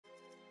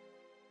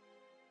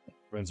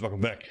Friends,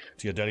 welcome back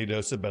to your daily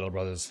dose of Battle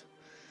Brothers.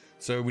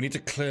 So we need to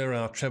clear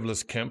our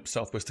travelers camp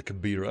southwest of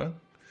Kabira.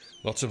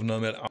 Lots of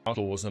nomad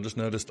outlaws, and I just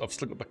noticed I've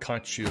still got the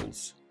kite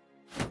shields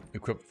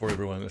equipped for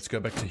everyone. Let's go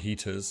back to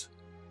heaters.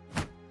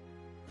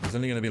 There's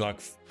only going to be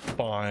like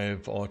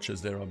 5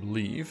 archers there, I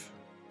believe.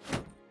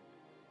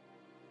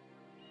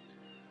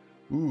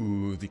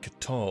 Ooh, the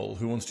Katal.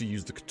 Who wants to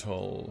use the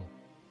Katal?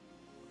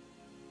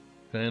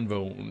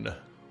 Fanvone.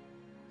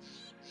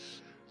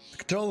 The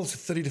Katal is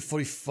 30 to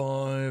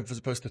 45 as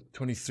opposed to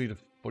 23 to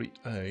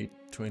 48.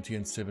 20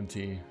 and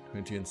 70.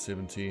 20 and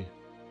 70.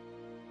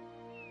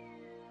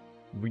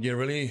 Yeah,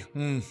 really?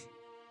 30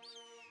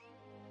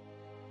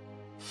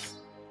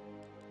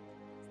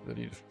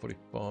 to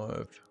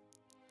 45.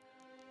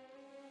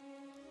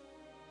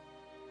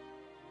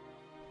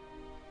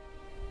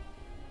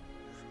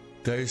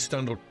 They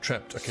stunned or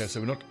trapped. Okay,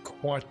 so we're not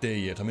quite there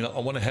yet. I mean, I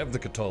want to have the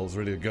Katals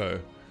ready to go,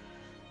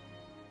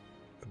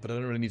 but I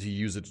don't really need to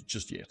use it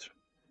just yet.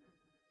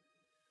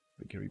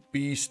 Big hairy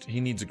beast. He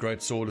needs a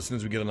great sword. As soon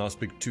as we get a nice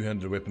big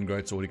two-handed weapon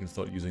great sword, he can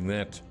start using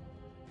that.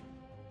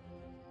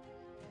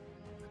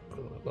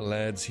 The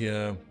lads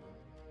here.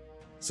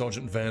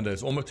 Sergeant Vander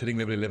is almost hitting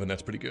level 11.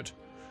 That's pretty good.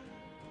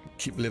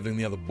 Keep leveling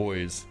the other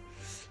boys.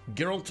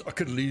 Geralt, I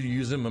could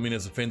use him. I mean,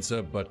 as a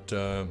fencer, but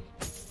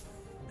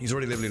he's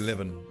already level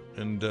 11.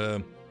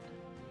 And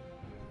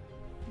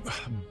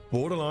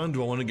borderline,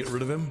 do I want to get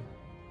rid of him?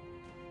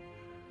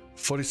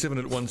 47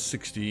 at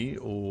 160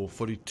 or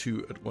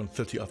 42 at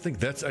 130. I think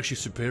that's actually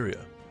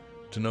superior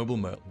to noble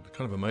mail.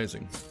 Kind of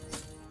amazing.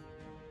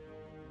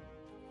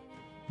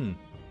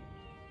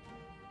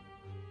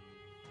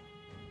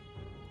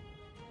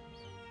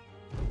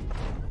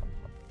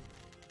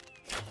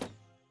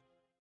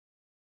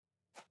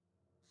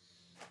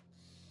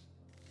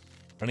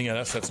 Running at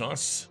us, that's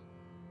nice.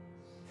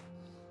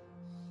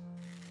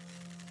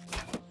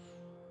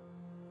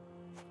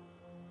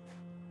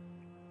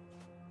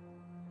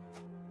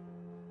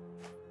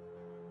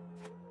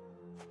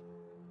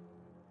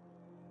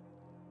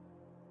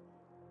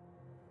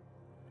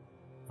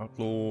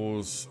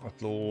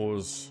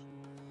 Outlaws,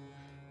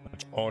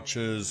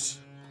 archers.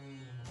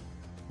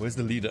 Where's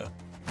the leader?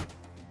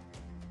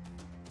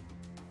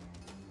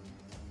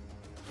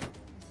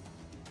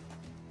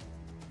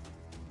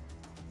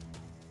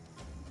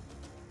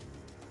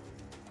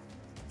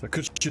 So I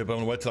could ship, but I'm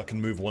gonna wait till I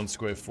can move 1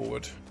 square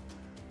forward.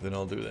 Then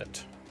I'll do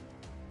that.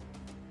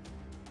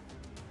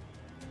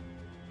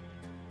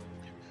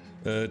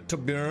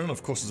 Torbjorn,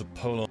 of course, is a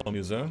pole arm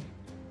user.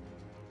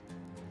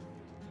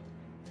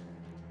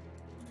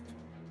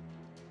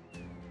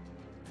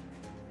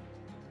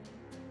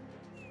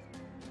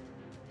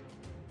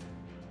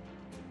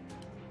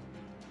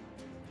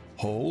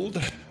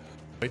 Hold.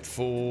 Wait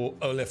for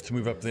Olaf to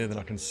move up there, then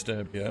I can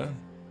stab here.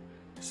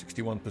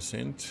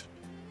 61%.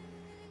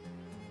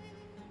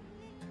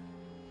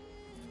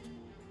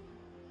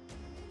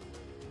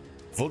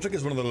 Voltric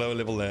is one of the lower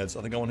level lads.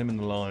 I think I want him in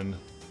the line.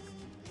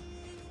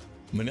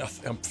 I mean,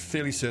 I'm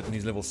fairly certain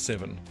he's level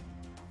 7.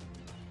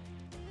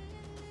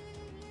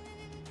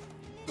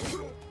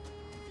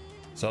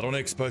 So I don't want to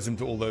expose him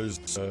to all those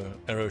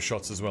arrow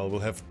shots as well.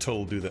 We'll have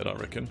Tull do that, I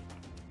reckon.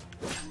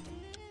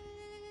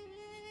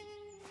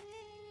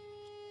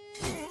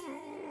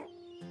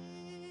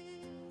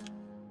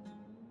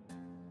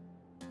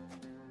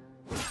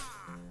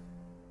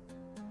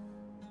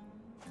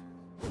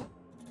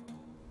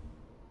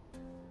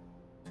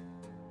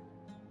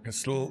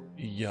 Still,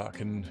 yeah, I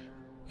can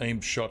aim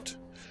shot.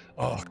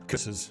 Oh,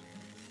 kisses.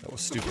 That was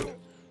stupid.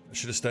 I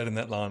should have stayed in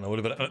that line. I would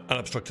have had an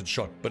unobstructed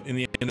shot, but in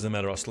the end, it doesn't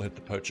matter. I still hit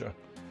the poacher.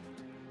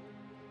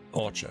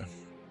 Archer.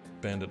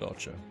 Bandit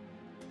archer.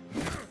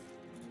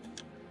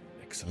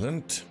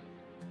 Excellent.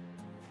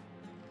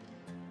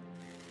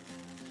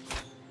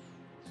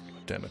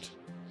 God damn it.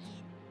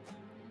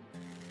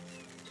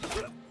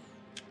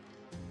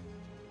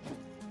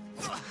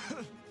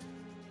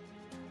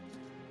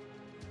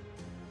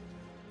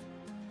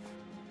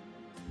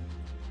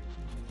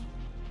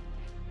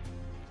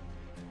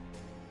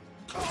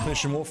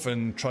 Finish him off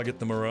and try get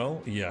the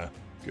morale. Yeah,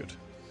 good.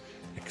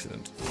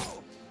 Excellent.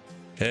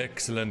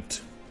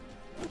 Excellent.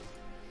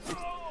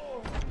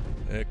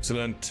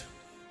 Excellent.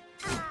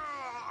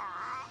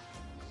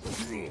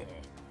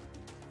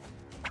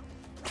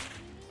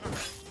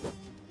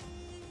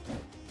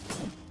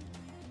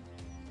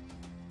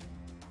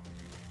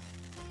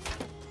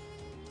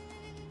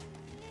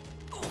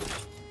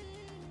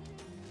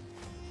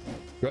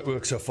 Great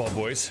work so far,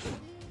 boys.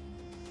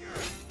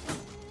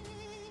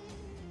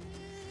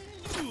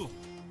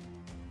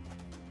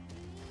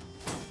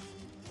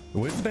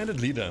 Where's the bandit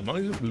leader? Am I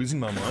losing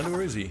my mind?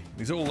 Where is he?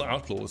 These are all the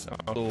outlaws.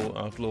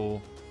 Outlaw.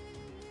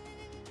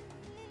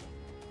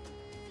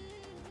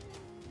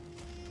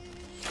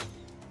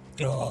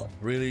 Oh,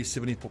 really?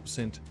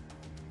 74%.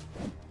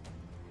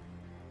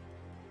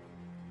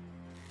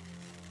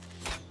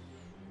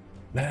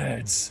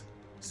 Lads.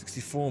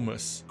 64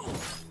 miss.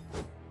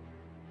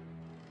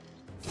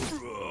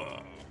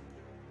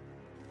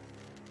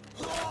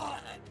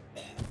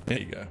 There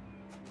you go.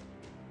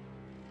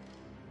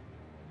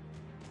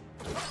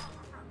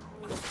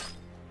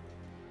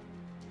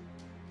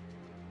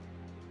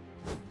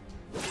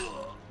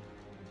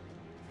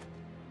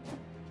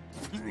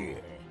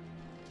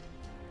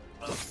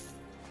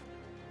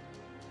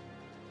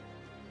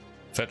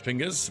 fat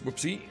fingers.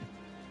 Whoopsie.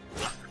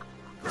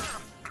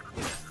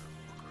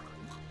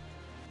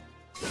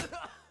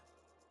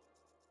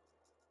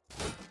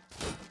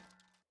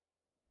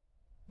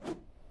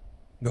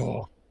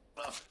 No.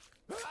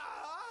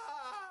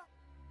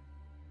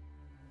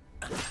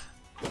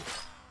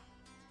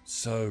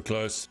 So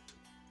close.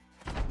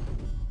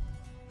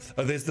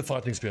 Oh, there's the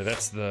fighting spear.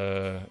 That's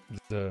the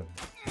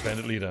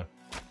bandit leader.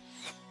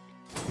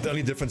 The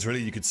only difference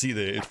really you could see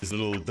there is a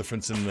little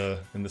difference in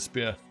the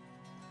spear.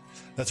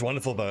 That's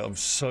wonderful though. I'm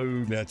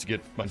so glad to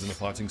get mines in the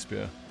fighting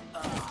spear.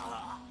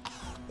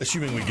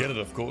 Assuming we get it,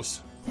 of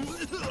course.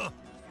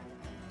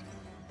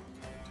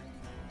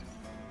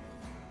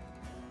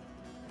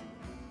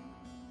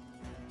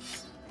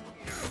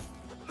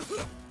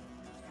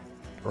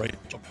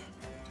 Great job.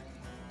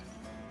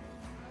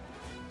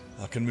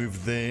 I can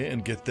move there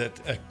and get that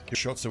accurate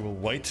shot, so we'll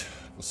wait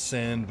for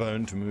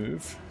Sandbone to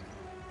move.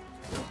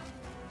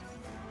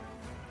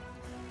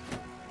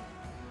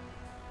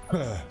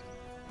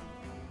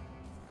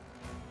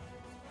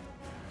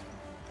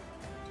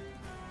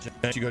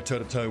 You go toe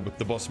to toe with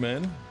the boss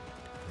man,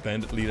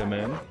 bandit leader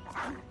man.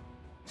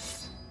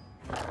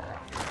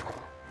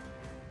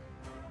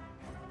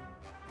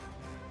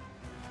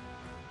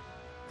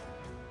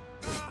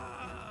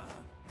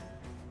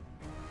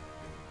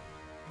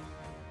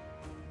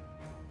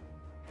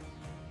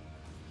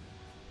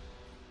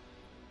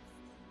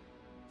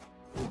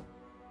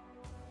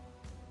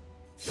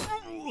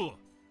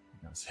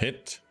 Nice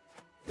hit.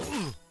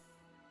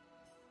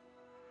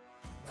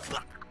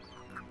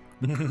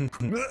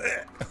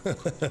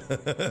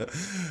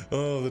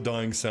 Oh, the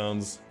dying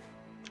sounds.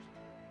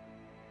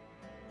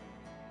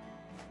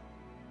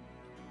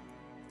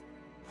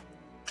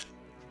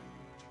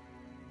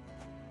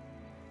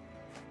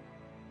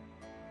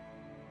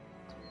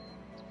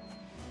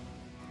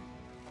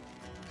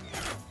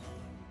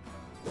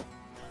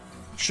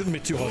 Shouldn't be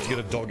too hard to get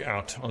a dog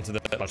out onto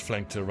that right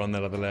flank to run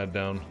that other lad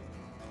down.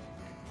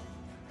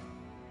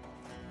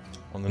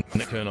 On the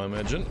next turn, I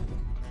imagine.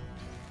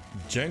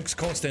 Janks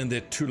can't stand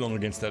there too long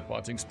against that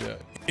fighting spear.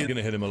 It's going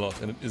to hit him a lot,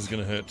 and it is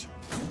going to hurt.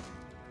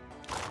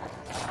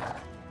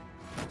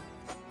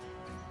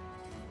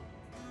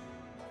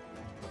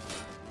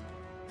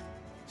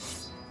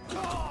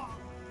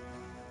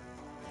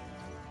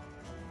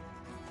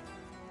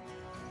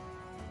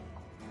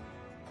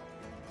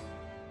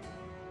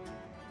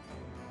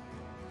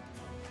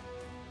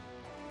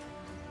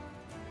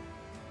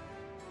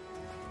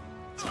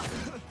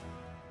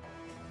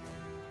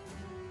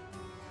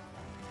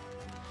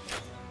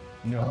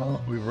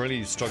 No, we've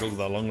really struggled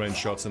with our long-range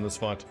shots in this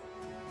fight.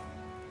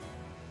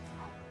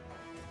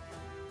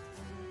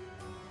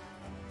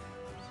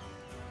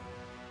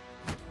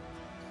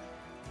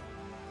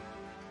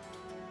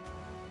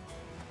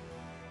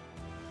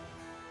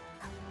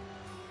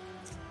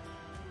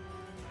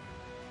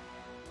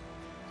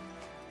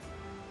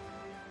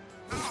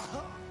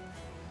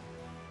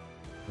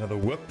 Another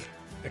whip.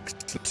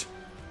 Excellent.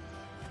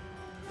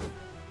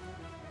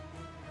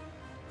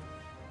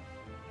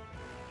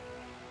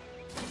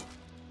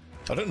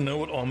 I don't know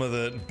what armor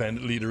the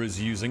bandit leader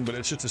is using, but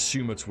let's just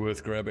assume it's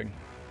worth grabbing.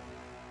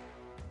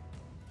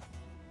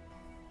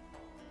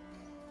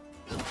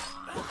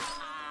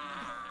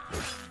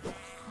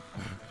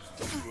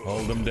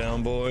 Hold them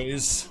down,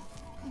 boys.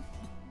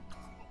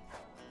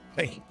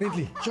 Hey,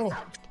 Bentley, Joe.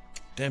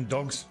 Damn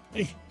dogs.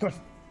 Hey, come on,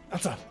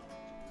 outside.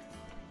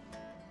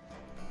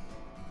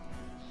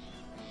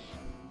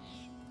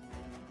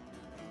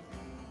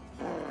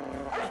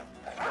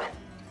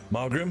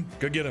 Malgrim,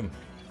 go get him.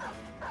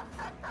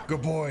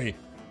 Good boy.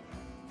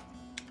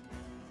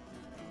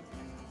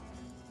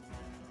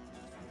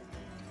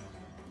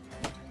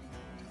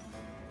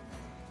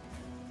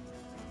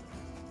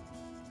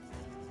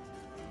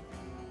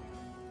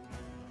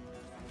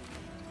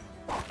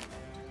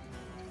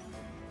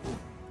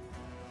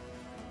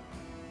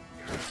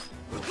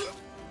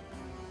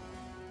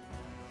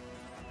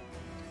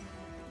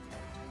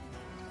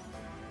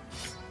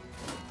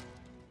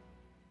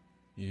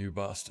 You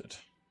bastard.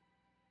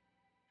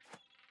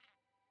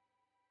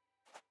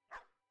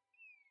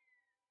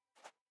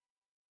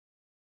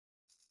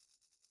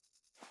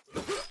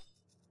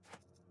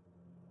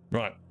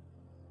 Right.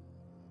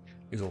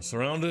 He's all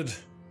surrounded.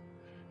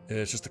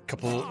 It's just a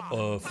couple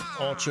of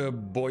archer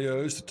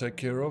boyos to take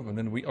care of, and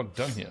then we are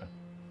done here.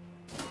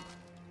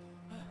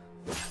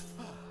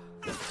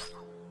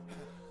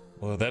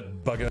 Well,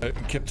 that bugger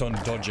kept on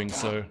dodging,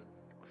 so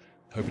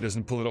hope he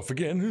doesn't pull it off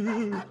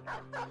again.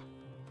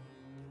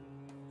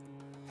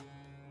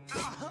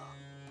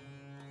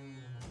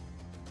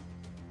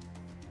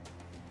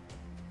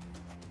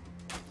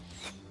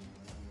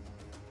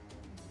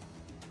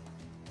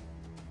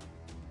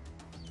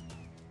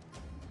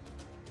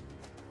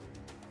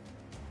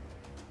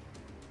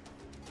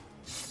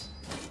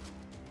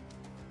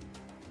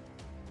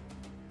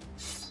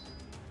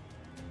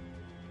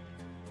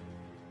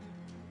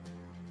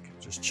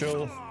 Just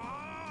chill.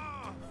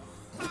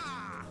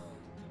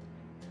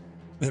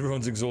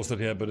 Everyone's exhausted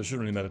here, but it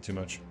shouldn't really matter too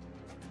much.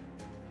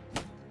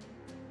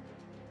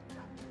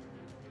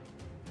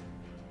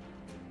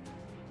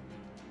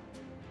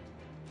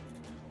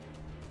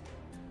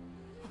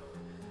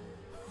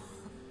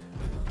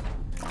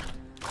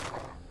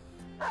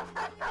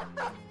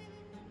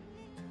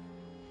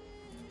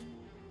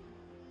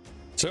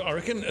 So I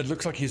reckon it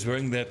looks like he's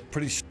wearing that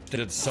pretty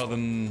standard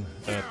southern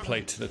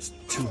plate. That's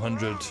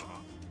 200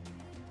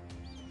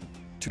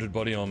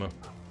 body armor.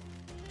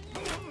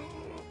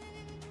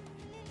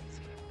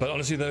 But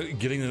honestly though,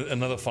 getting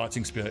another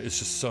fighting spear is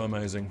just so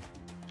amazing.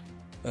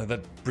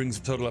 That brings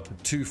the total up to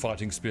 2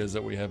 fighting spears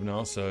that we have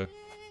now, so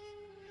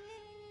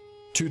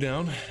 2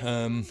 down,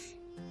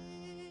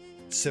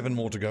 7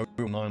 more to go,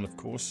 9 of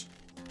course.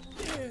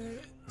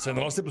 So in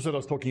the last episode I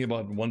was talking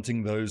about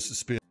wanting those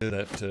spears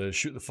that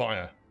shoot the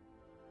fire.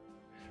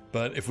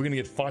 But if we're going to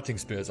get fighting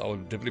spears, I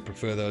would definitely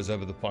prefer those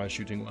over the fire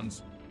shooting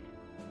ones.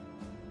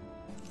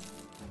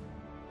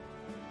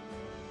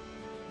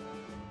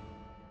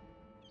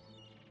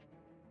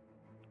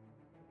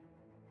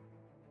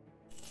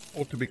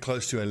 Ought to be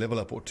close to a level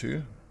up or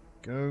 2.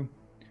 Go.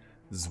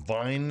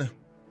 Zvine.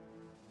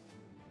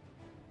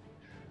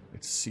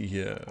 Let's see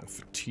here.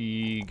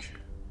 Fatigue.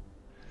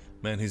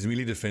 Man, his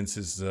melee defense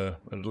is a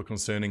little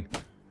concerning.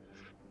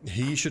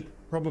 He should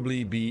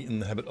probably be in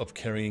the habit of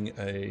carrying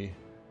a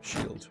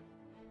shield.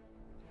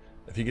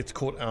 If he gets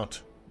caught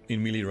out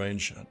in melee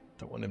range, I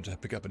don't want him to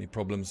pick up any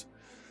problems.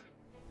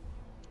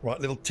 Right,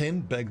 level 10,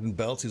 bags and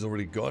belts he's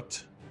already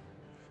got.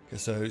 Okay,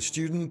 so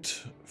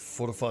student,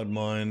 fortified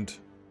mind,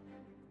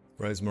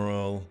 raise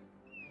morale,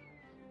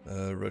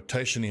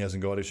 rotation he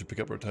hasn't got, he should pick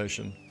up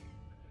rotation.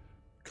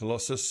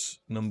 Colossus,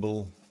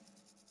 nimble,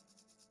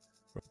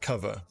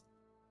 recover.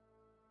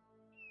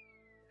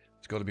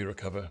 It's got to be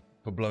recover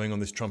for blowing on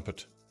this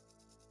trumpet.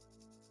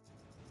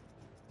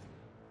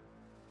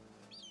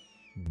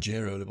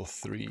 Jero level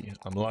 3.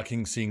 I'm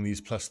liking seeing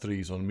these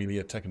 +3s on melee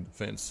attack and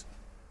defense.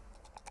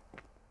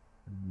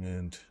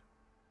 And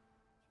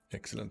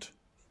excellent.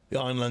 The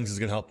Iron Lungs is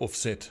going to help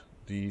offset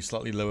the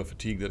slightly lower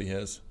fatigue that he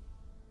has.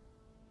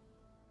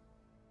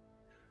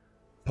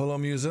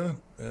 Polearm user,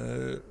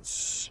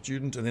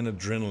 student, and then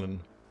adrenaline.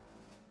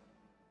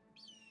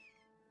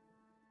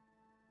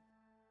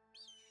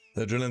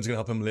 The adrenaline's going to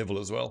help him level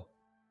as well.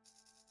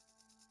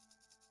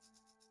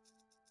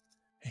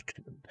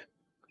 Excellent.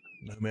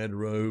 Nomad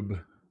robe.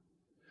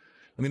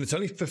 I mean, it's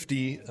only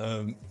 50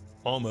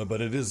 armor,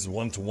 but it is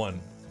 1-to-1,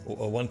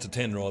 or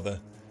 1-to-10 rather.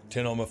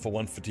 10 armor for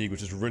 1 fatigue,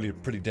 which is really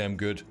pretty damn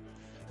good.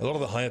 A lot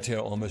of the higher tier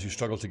armors, you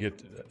struggle to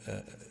get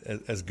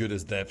as good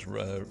as that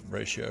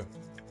ratio.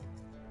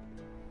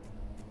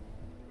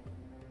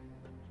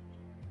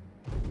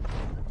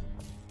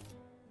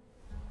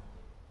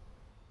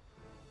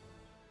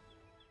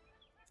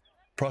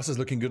 Price is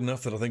looking good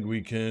enough that I think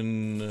we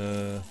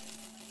can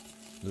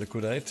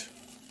liquidate.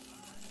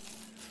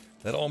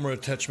 That armor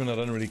attachment I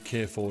don't really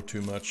care for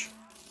too much.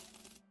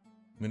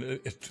 I mean,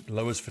 it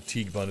lowers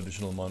fatigue by an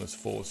additional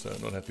 -4, so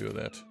I'm not happy with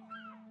that.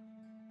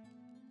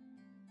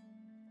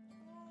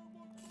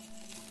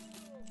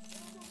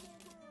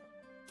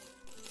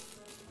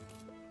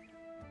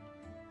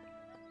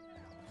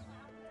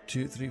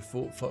 Two, 3,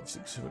 4, 5,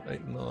 6, 7,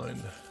 8,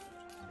 9.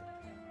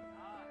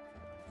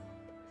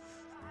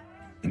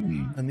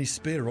 And these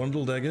spare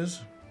rondel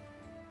daggers.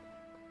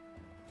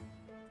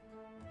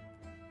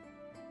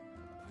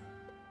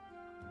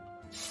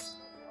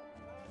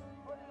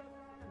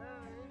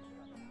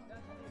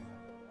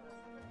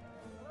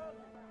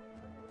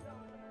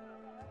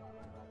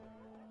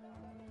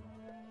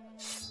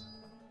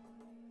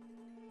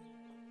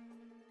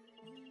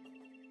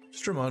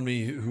 Just remind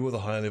me, who are the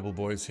higher level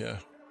boys here?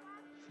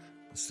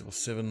 It's level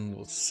 7,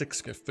 level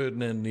 6. Okay,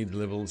 Ferdinand needs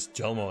levels.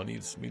 Jalmar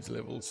needs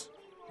levels.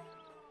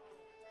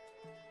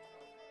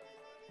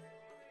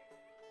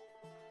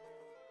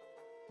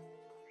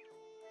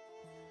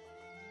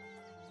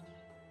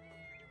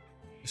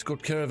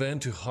 Escort caravan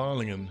to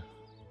Harlingen.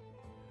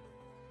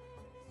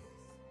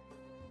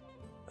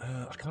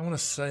 I kind of want to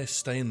say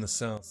stay in the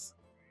south.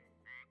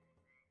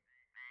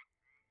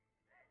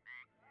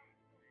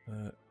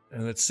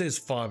 And it says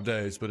 5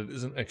 days, but it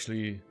isn't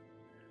actually.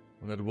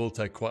 Well, it will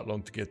take quite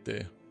long to get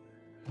there.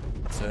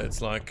 So it's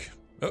like,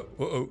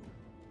 oh.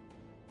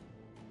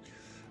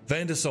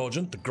 Vander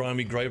Sergeant, the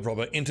grimy grave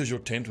robber, enters your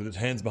tent with his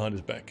hands behind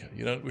his back.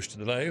 You don't wish to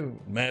delay.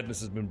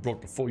 Madness has been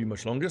brought before you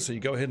much longer, so you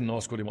go ahead and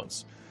ask what he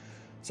wants.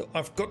 So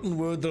I've gotten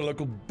word that a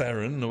local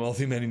baron, a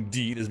wealthy man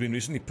indeed, has been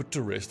recently put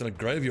to rest in a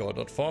graveyard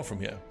not far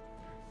from here.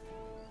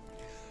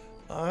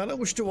 I don't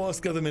wish to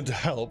ask other men to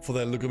help, for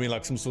they look at me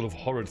like some sort of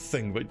horrid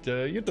thing, but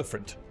you're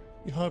different.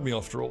 You hired me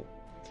after all.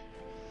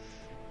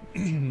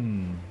 Let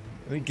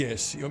me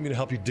guess, you want me to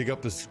help you dig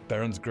up this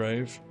baron's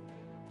grave?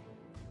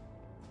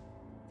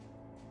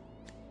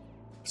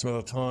 Some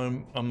other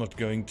time, I'm not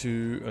going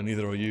to, and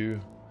neither are you.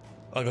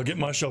 I'll go get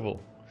my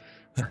shovel.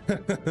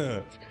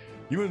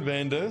 You and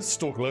Vander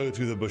stalk low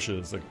through the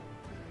bushes, a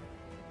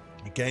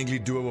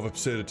gangly duo of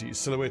absurdities,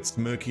 silhouettes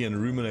murky and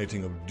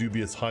ruminating of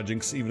dubious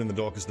hijinks even in the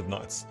darkest of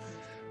nights.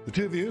 The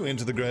two of you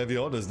enter the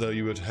graveyard as though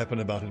you had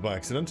happened about it by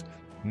accident,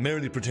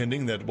 merrily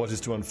pretending that what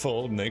is to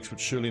unfold next would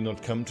surely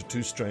not come to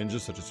two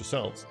strangers such as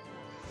yourselves.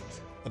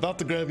 About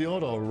the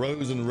graveyard are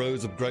rows and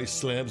rows of grey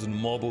slabs and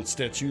marbled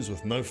statues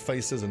with no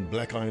faces and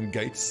black iron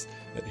gates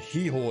that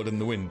hee-hawed in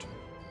the wind.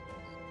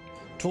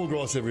 Tall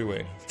grass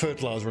everywhere,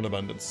 fertilizer in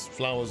abundance,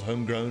 flowers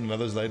homegrown and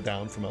others laid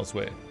down from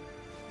elsewhere,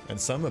 and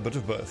some a bit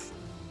of both.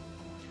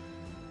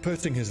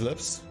 Pursing his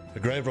lips, a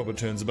grave robber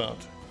turns about.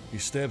 He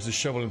stabs his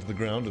shovel into the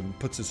ground and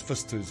puts his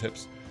fist to his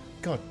hips.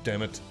 God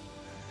damn it.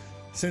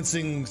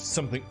 Sensing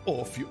something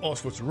off, you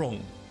ask what's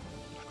wrong.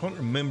 I can't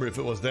remember if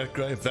it was that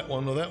grave, that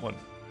one, or that one.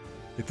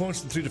 He points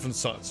to 3 different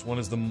sites. One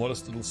is the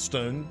modest little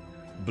stone,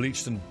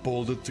 bleached and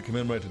balded to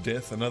commemorate a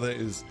death. Another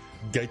is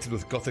gated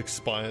with Gothic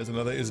spires.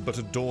 Another is but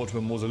a door to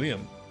a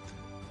mausoleum.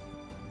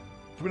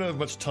 We don't have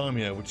much time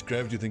here. Which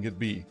grave do you think it'd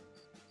be?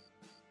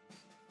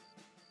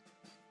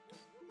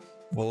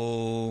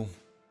 Well,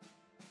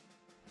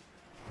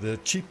 the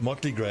cheap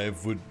motley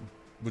grave would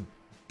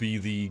be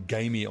the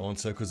gamey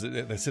answer, because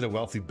they said a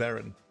wealthy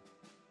baron.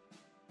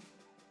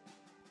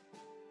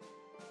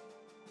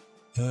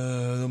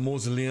 The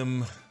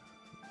mausoleum,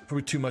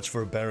 probably too much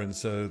for a baron,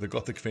 so the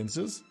Gothic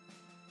fences.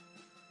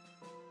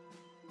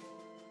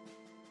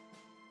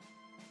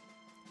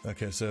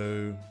 Okay,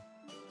 so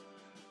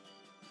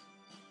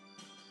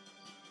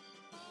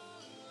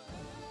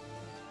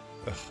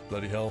ugh,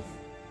 bloody hell.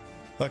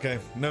 Okay,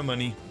 no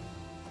money.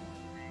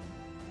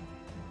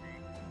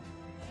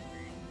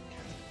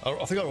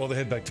 I think I'd rather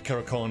head back to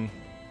Karakan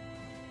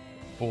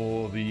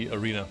for the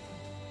arena.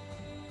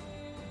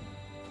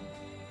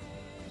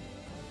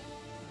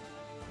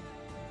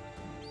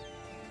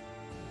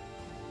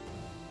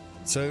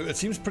 So it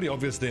seems pretty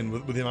obvious then,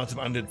 with the amount of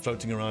undead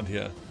floating around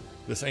here,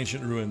 this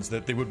ancient ruins,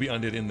 that there would be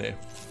undead in there.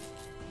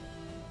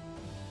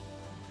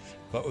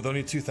 But with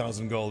only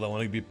 2,000 gold, I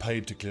want to be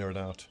paid to clear it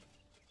out.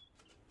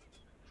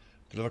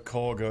 Deliver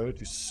cargo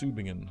to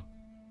Subingen.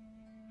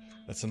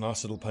 That's a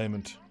nice little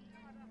payment.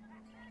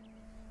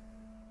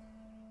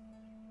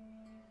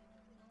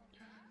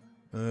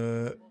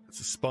 It's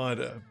a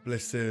spider.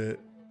 Bless their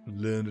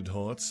learned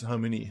hearts. How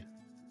many?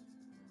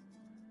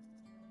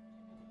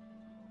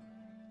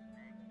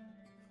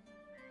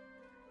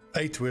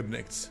 Eight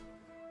webnecks.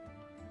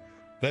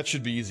 That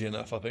should be easy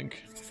enough, I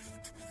think.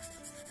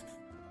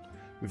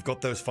 We've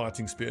got those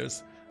fighting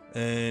spears,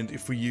 and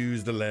if we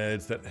use the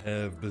lads that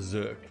have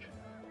berserk,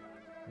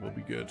 we'll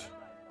be good.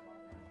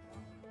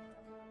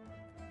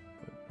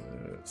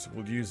 So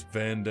we'll use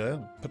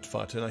Vander, pit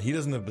fighter. Now he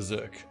doesn't have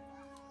berserk.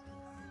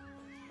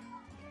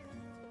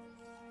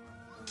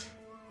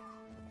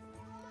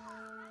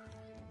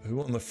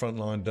 Who on the front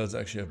line does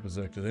actually have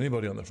berserk? Does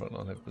anybody on the front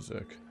line have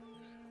berserk?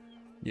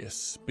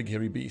 Yes, big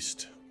hairy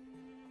beast.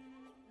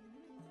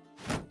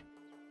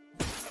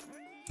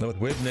 Now with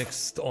web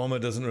next, armor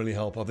doesn't really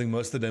help. I think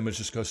most of the damage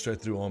just goes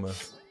straight through armor.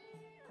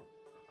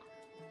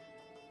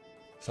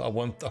 So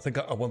I think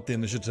I want the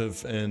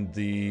initiative and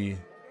the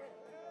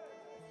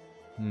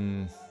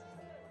melee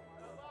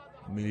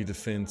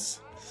defense.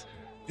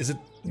 Is it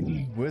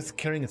worth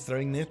carrying a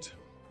throwing net?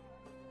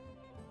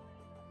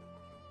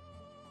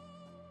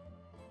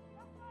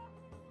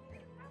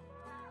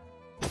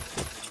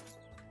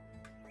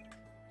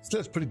 Still,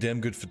 it's pretty damn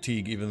good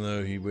fatigue, even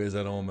though he wears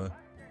that armor.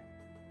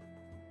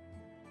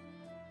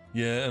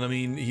 Yeah, and I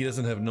mean, he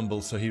doesn't have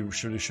nimble, so he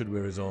surely should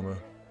wear his armor.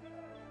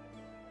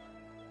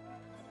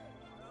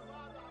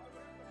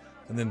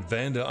 And then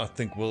Vander, I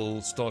think,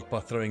 will start by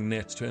throwing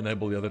nets to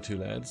enable the other two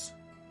lads.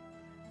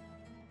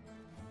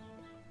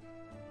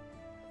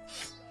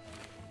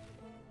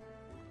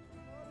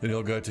 Then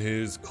he'll go to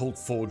his cold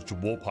forged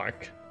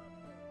warpike.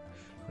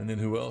 And then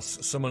who else?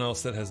 Someone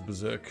else that has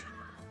berserk.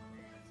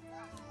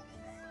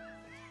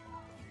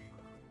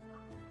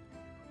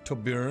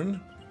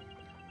 Torbjörn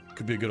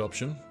could be a good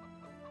option.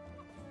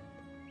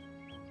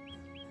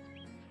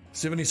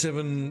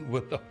 77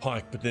 with a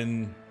pike, but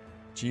then,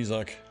 geez,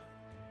 like,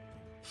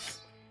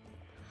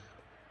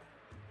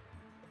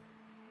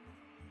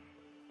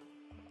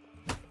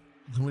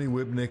 how many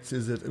web necks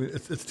is it? I mean,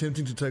 it's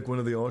tempting to take one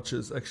of the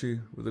archers,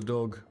 actually, with a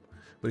dog,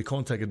 but he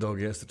can't take a dog.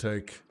 He has to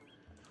take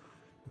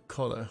a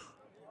collar.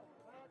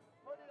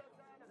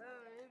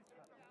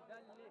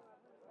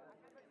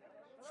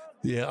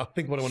 Yeah, I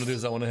think what I want to do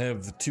is I want to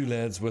have the two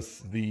lads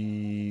with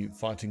the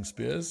fighting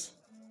spears.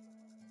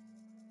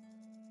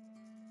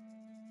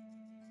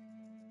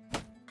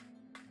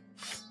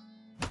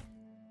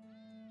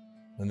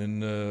 And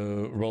then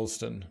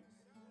Rolston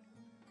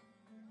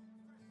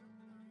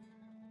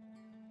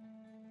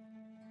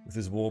with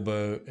his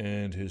warbow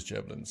and his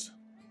javelins.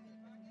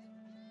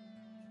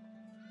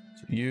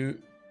 So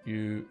you,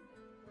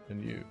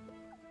 and you.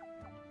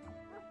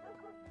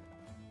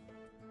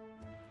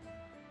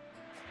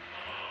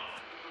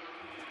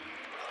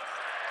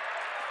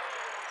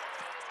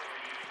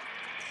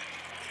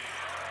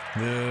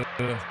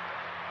 The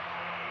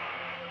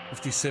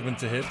 57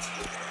 to hit.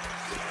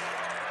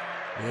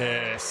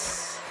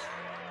 Yes.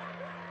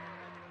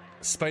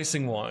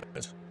 Spacing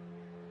wise,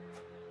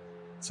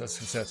 so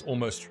that's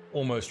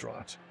almost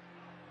right.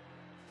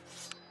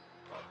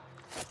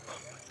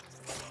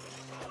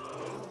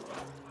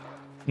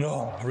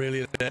 No,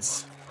 really,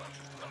 that's.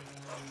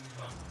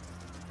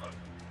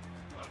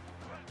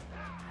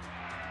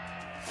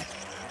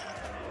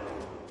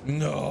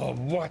 No,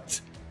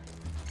 what?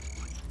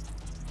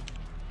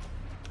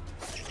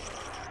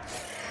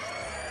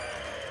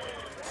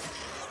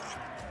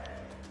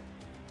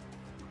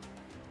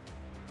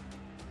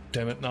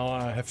 Damn it, now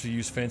I have to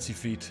use fancy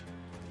feet.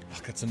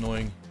 Fuck, that's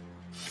annoying.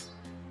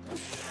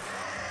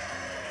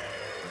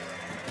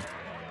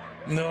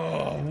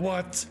 No,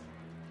 what?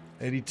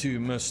 82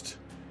 missed.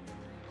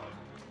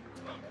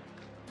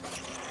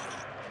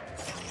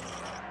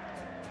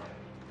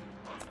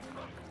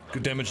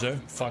 Good damage though.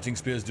 Fighting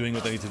spears doing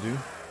what they need to do.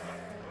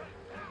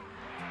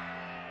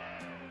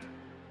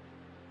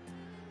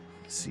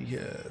 Let's see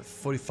here.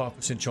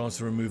 45% chance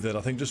to remove that.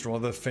 I think just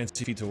rather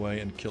fancy feet away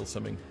and kill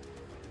something.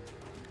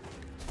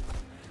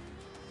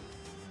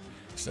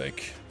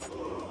 Sake.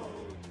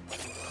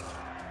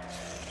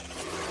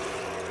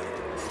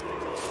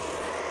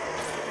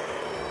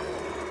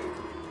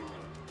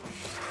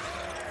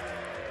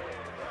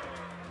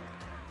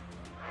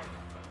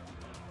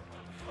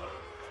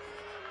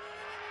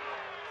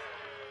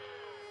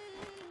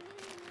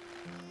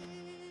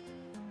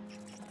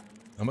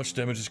 How much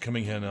damage is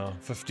coming here now?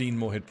 15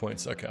 more hit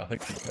points. Okay, I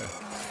think okay.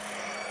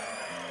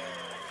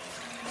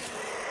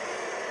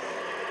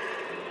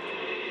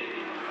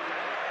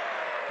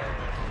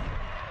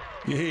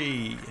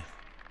 Yay!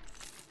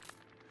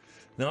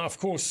 Now, of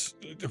course,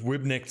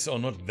 webnecks are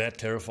not that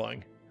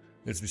terrifying.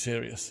 Let's be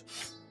serious.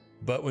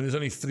 But when there's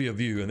only 3 of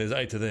you and there's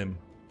 8 of them,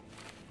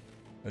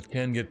 it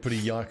can get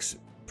pretty yikes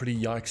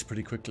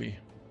pretty quickly.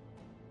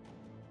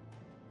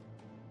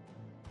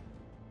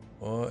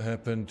 What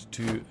happened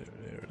to...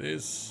 There it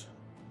is.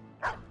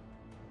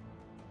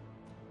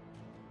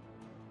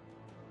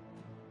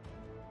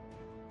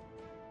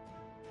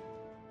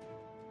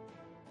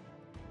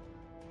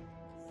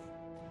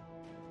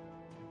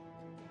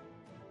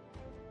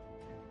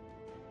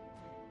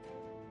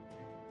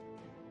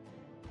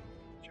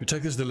 Should we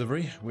take this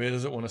delivery? Where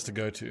does it want us to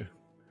go to?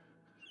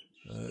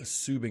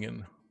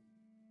 Subingen.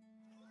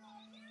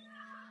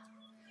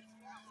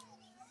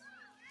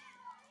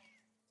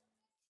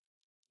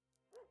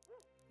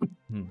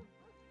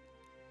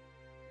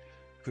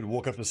 Could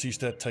walk up to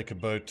Seastead, take a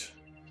boat.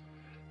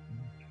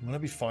 I want to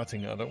be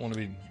fighting. I don't want to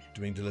be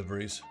doing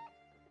deliveries.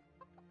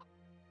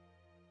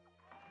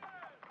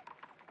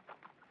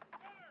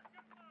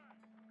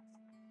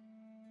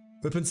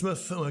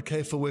 Weaponsmith,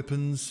 okay for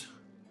weapons.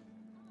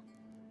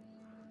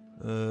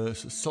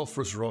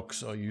 Sulphurous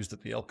rocks are used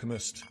at the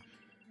Alchemist.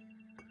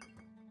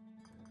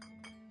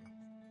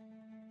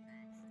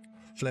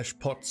 Flesh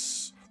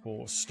pots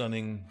for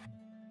stunning.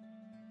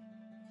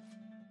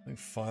 I think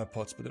fire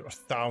pots, but they're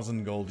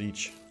 1,000 gold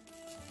each.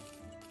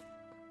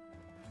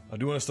 I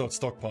do want to start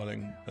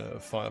stockpiling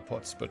fire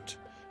pots, but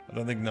I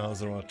don't think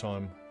now's the right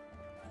time.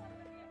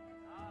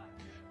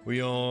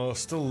 We are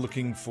still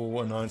looking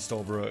for a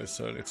 9-star bro,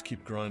 so let's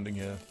keep grinding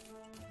here.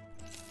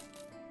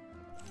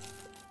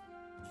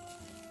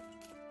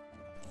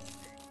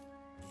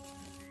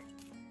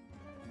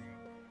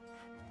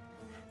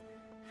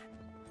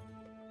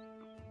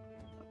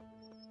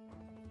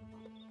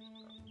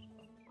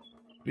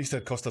 At least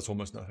that cost us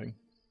almost nothing.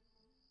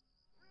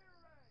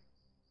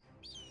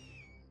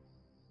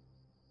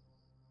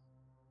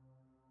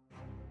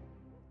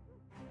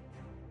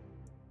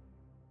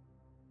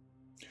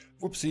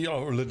 Whoopsie, I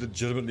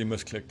legitimately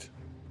misclicked.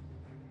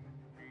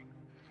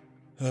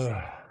 Damn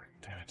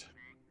it.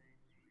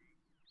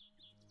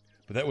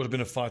 But that would have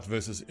been a fight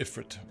versus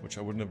Ifrit, which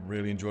I wouldn't have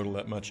really enjoyed all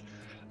that much.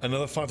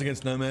 Another fight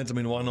against nomads, I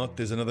mean, why not?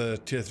 There's another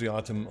tier 3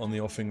 item on the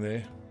offing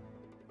there.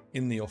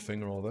 In the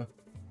offing, rather.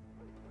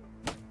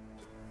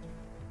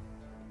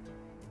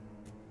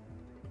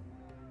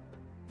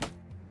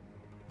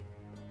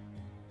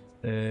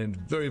 And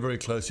very, very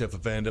close here for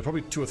Vander.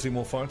 Probably 2 or 3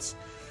 more fights.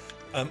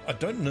 I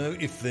don't know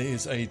if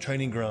there's a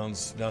training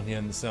grounds down here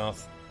in the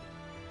south.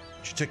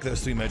 You should check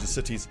those 3 major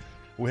cities.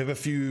 We have a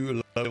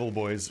few low-level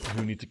boys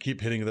who need to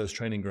keep hitting those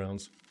training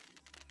grounds.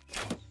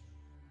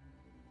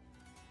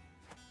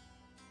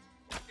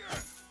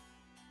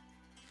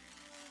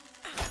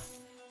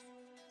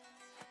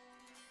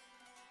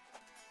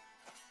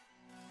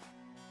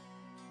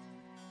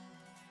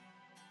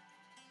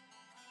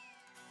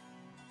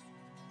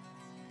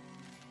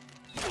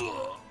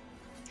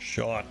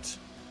 Shot.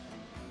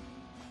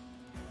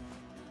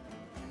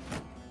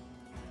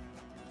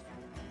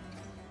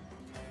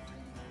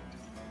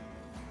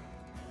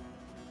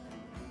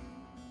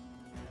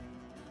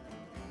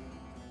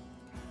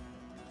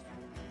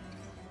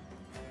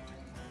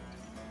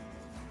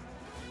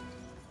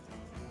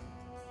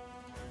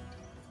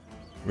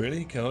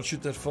 Really? Cannot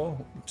shoot that far?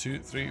 1, 2,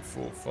 3,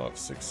 4, 5,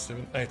 6,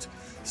 7, 8.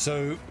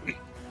 So,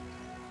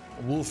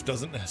 Wolf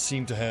doesn't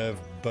seem to have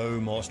bow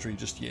mastery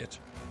just yet.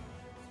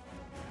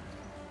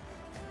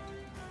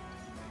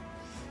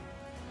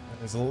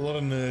 There's a lot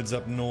of nerds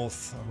up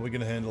north. We're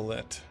going to handle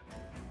that.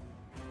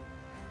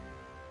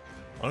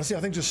 Honestly,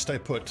 I think just stay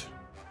put.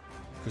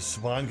 Because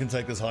Swine can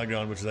take this high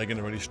ground, which they're going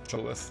to really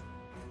struggle with.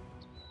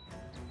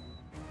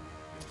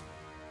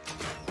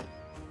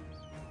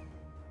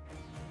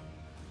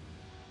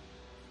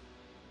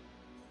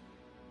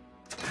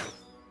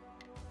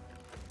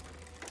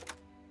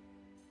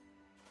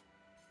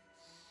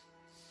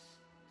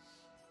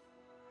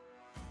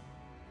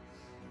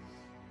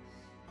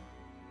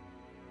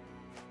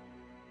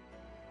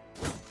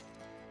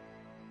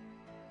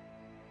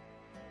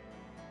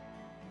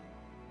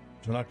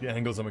 I like the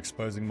angles I'm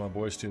exposing my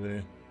boys to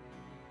there.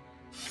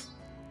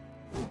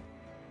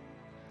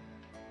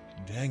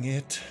 Dang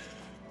it.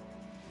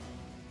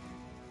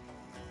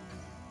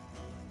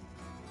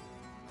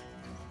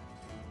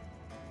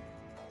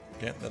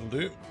 Okay, that'll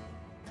do.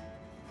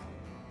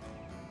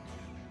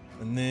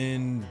 And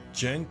then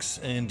Janks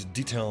and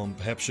Detail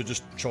perhaps should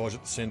just charge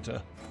at the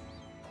center.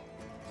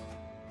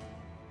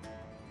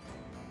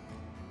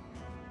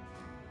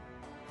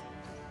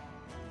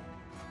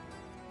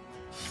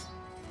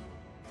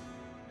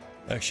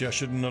 Actually, I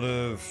should not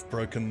have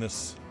broken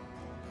this.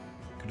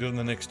 Could do it on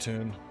the next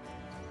turn.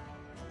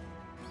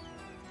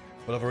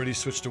 But I've already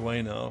switched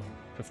away now.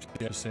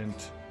 50%.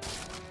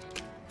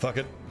 Fuck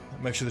it.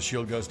 Make sure the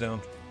shield goes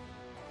down.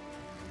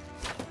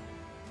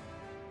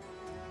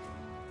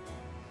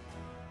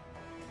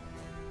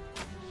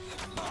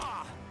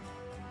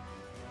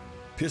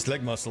 Pierced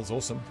leg muscles,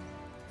 awesome.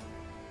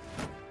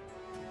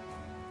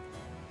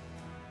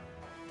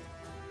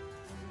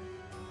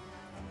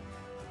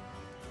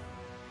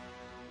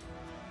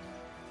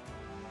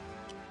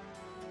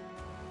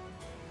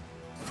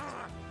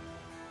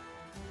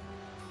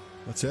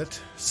 That's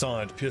it.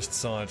 Side, pierced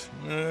side.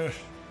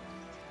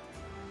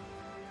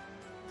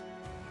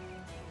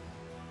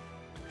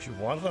 Actually,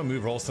 why did I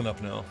move Ralston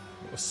up now?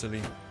 That was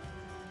silly.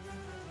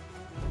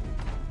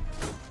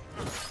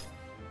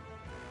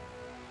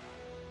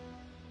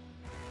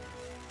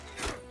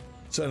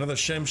 So another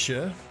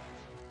Shamshir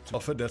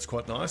offered, that's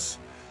quite nice.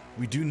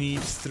 We do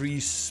need 3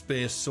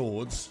 spare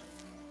swords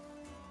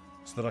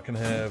so that I can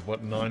have,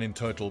 what, 9 in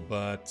total,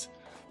 but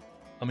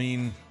I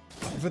mean,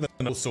 for the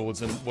no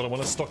swords, and what I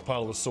want to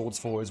stockpile the swords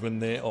for is when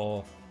there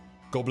are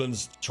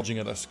goblins charging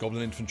at us,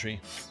 goblin infantry.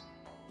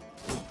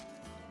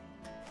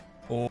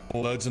 Or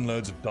loads and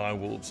loads of dire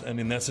wolves, and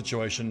in that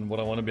situation what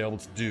I want to be able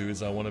to do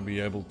is I want to be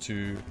able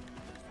to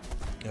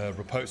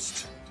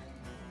riposte.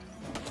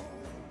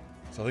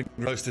 So I think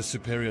riposte is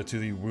superior to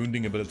the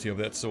wounding ability of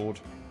that sword.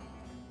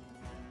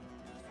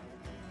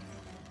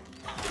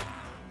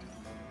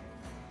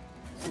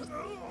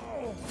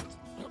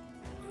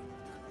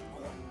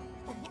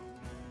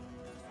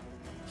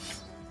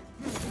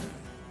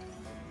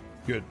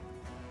 Good.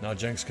 Now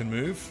Janks can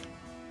move.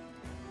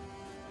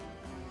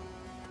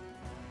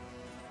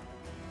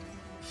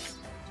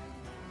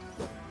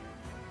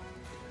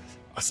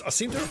 I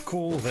seem to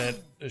recall that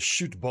a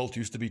shoot bolt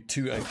used to be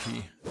 2 AP,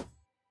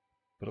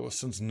 but it was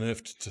since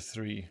nerfed to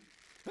 3.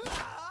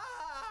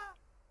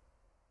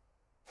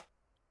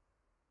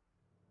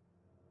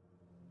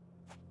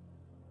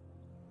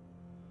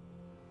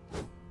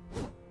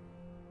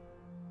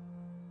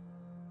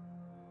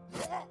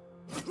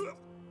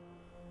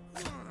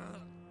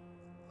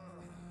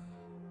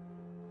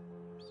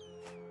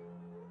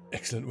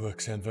 Excellent work,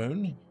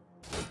 Sandvone.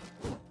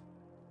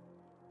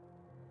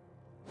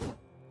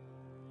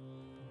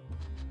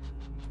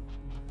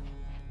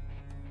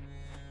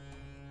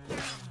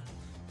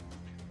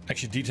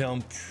 Actually,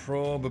 D-Town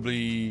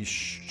probably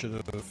should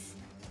have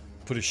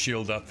put his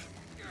shield up.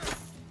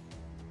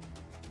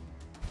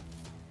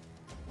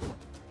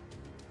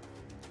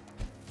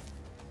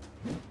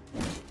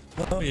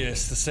 Oh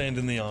yes, the sand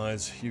in the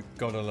eyes. You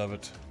gotta love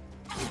it.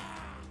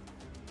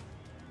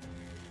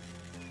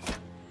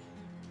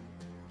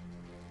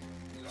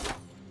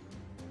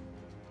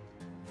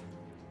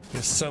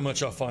 There's so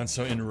much I find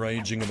so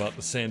enraging about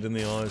the sand in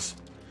the eyes.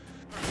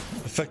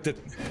 The fact that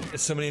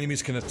so many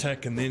enemies can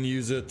attack and then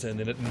use it, and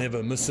then it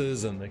never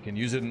misses, and they can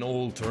use it in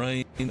all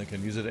terrain, they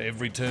can use it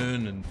every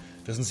turn, and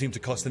it doesn't seem to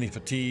cost any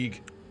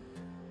fatigue.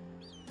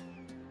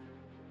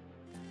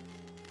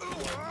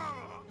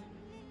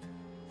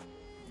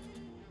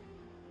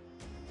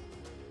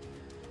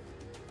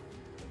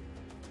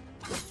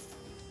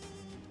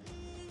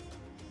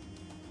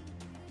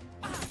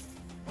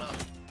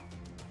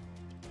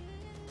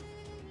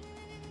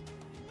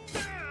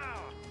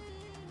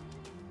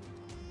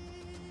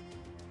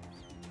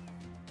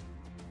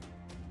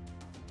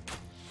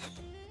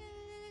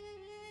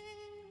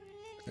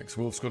 Next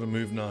wolf's got to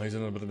move now, he's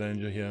in a bit of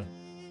danger here.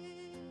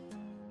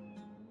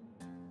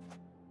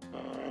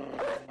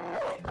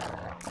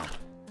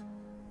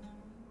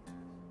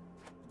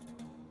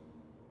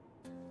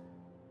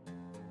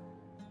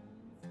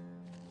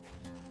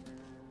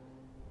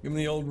 Give him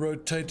the old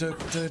rotator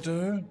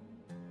potato.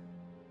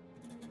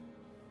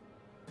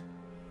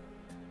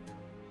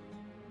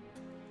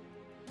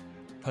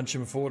 Punch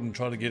him forward and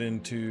try to get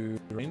into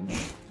range.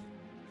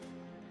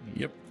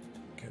 Yep.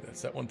 Okay,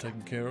 that's that one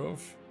taken care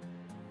of.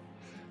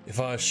 If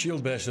I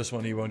shield bash this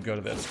one, he won't go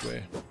to that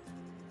square.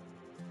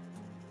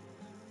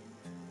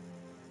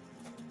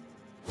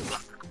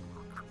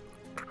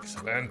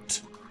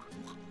 Excellent.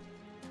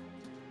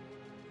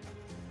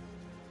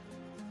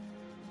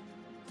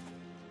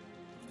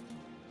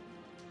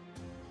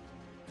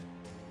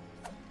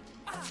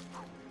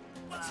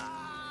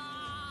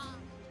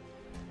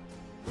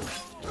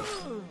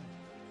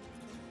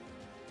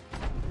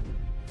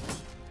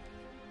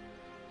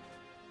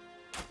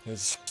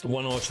 There's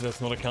one archer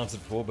that's not accounted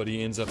for, but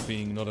he ends up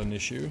being not an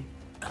issue.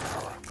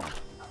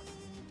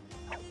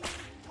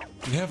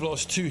 We have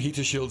lost 2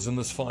 heater shields in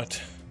this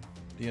fight.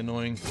 The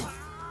annoying.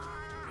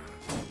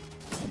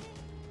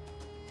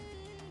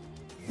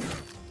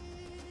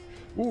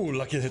 Ooh,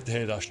 lucky it hit the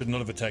head. I should not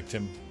have attacked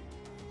him.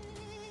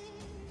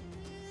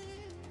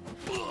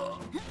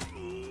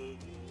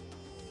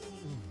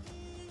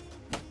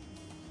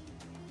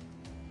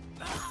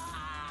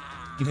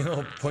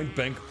 No, point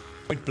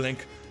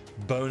blank,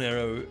 bone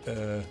arrow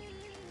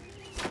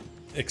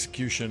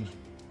execution.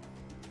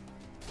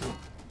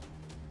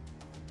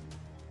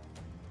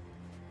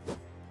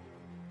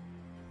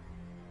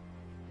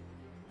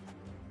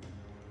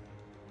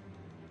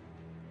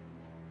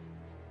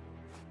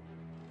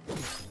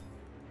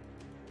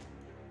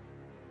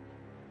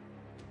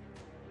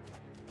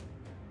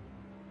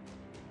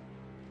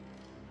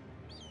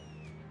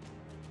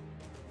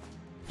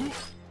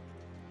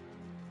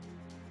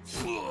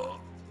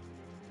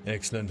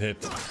 Excellent hit.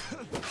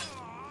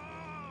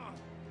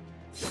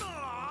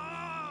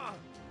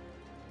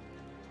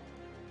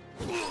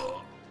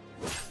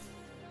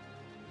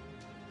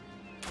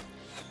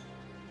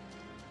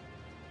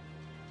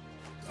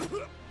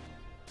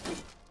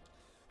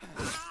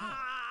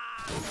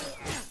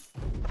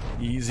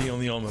 Easy on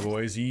the armor,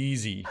 boys.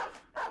 Easy.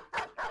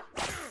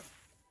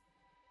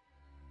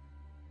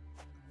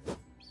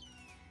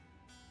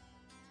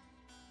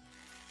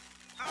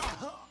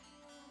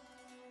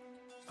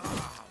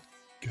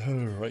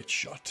 Great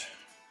shot.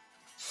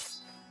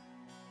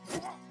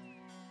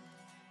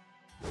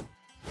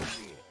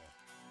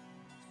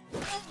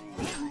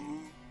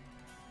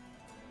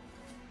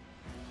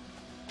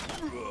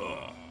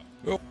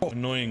 Oh,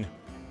 annoying.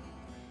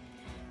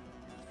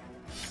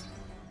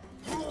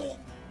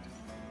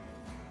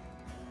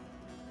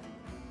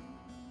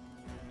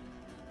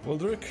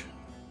 Wildrick,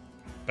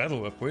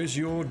 battle whip. Where's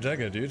your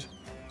dagger, dude?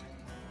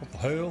 What the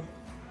hell?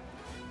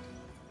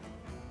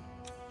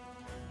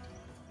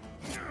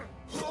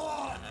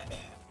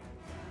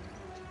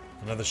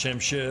 Another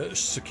Shamshir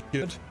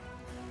secured.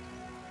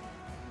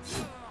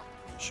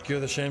 Secure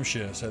the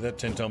Shamshir. Say that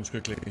 10 times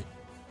quickly.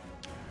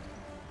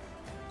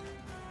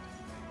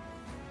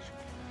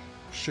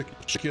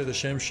 Secure the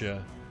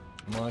Shamshir.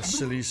 My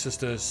silly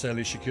sister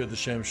Sally secured the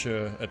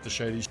Shamshir at the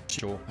Shady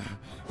Shore.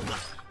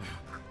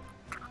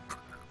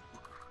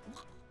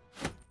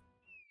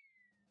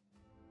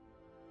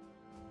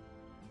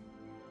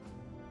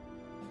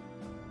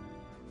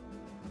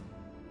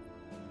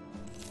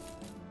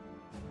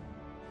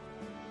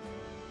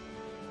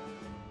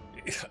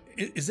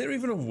 Is there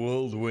even a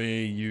world where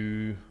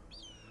you,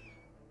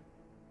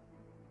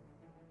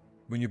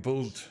 when you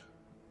build,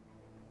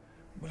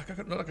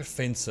 not like a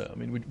fencer? I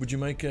mean, would you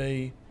make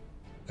a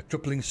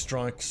crippling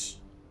strikes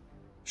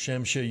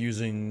Shamshir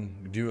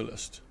using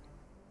duelist?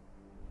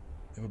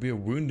 It would be a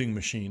wounding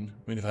machine.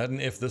 I mean, if I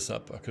hadn't F this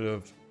up, I could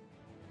have,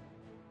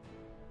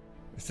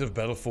 instead of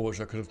Battle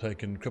Forge, I could have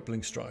taken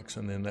crippling strikes,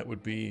 and then that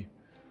would be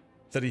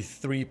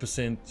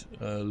 33%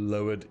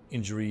 lowered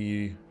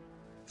injury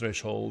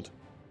threshold.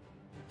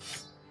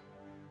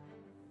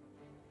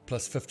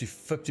 Plus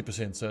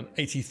 50%, so an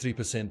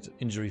 83%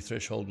 injury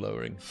threshold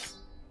lowering.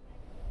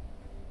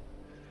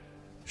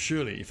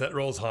 Surely, if that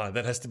rolls high,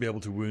 that has to be able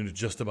to wound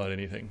just about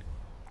anything.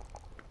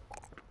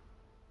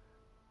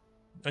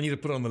 I need to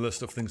put on the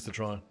list of things to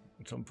try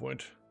at some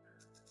point.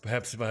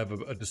 Perhaps if I have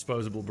a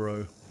disposable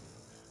bro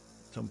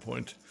at some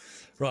point.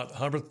 Right,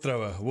 hybrid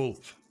thrower,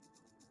 wolf.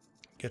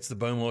 Gets the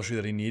bone mastery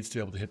that he needs to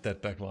be able to hit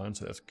that back line,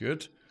 so that's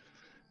good.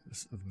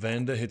 This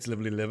Vander hits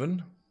level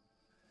 11.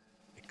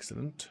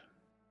 Excellent.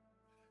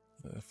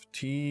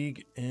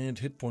 Fatigue and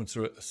hit points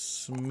are a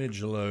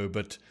smidge low,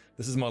 but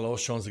this is my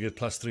last chance to get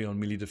 +3 on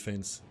melee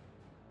defense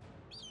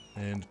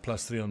and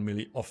 +3 on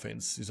melee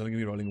offense. He's only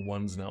going to be rolling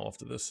 1s now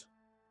after this.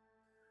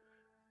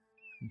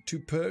 2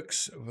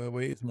 perks.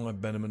 Where is my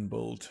Bannerman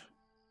build?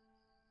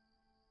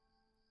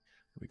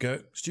 Here we go.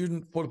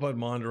 Student, fortified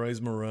mind,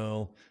 raise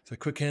morale. So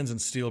quick hands and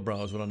steel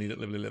brow is what I need at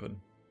level 11.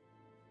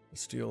 The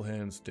steel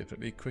hands,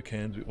 definitely. Quick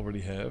hands we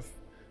already have.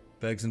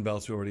 Bags and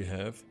belts we already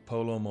have.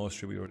 Polar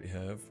mastery we already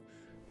have.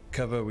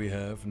 Cover we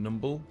have.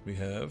 Nimble we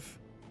have.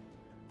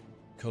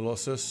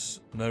 Colossus,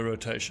 no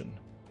rotation.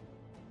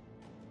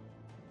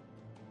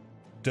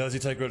 Does he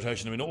take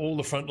rotation? I mean, all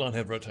the front line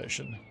have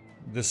rotation.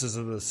 This is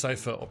the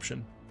safer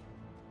option.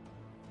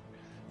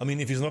 I mean,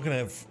 if he's not going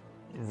to have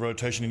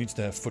rotation, he needs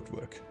to have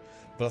footwork.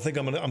 But I think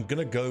I'm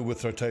gonna go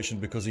with rotation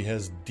because he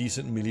has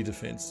decent melee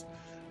defense.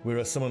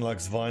 Whereas someone like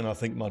Svein, I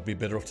think, might be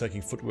better off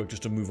taking footwork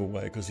just to move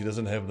away because he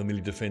doesn't have the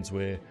melee defense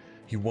where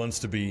he wants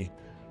to be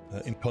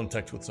in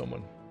contact with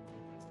someone.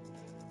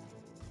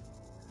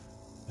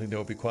 I think that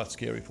would be quite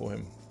scary for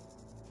him.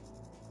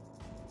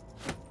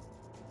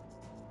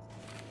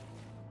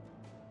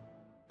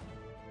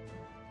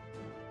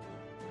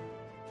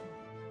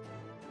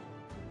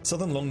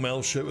 Southern long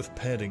mail shirt with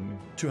padding,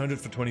 200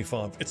 for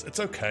 25. It's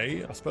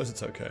okay. I suppose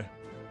it's okay.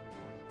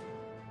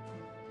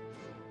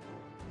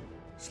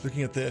 Just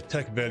looking at the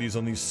attack values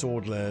on these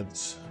sword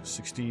lads.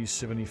 60,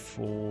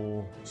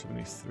 74,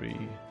 73.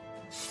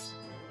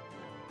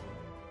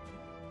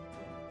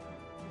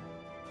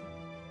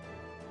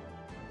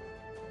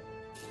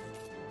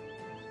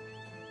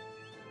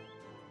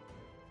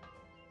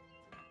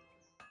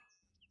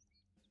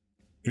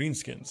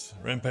 Greenskins,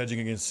 rampaging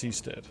against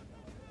Seastead.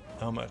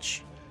 How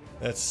much?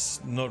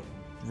 That's not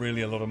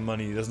really a lot of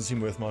money. It doesn't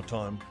seem worth my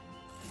time.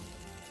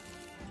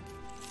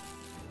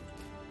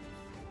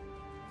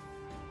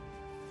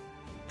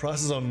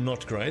 Prices are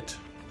not great.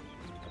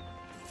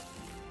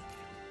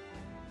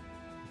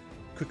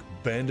 Quick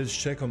bandage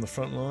check on the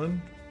front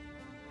line.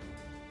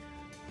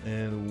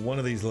 And one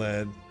of these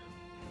lads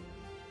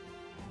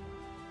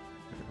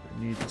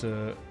need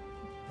to...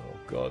 Oh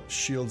god,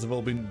 shields have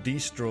all been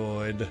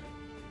destroyed.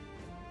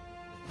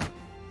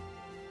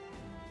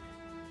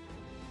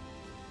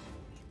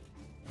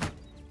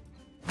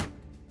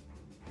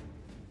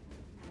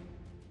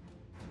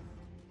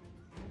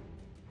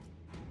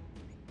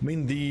 I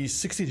mean, the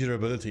 60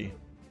 durability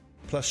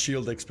plus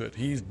shield expert,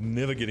 he's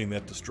never getting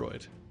that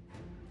destroyed.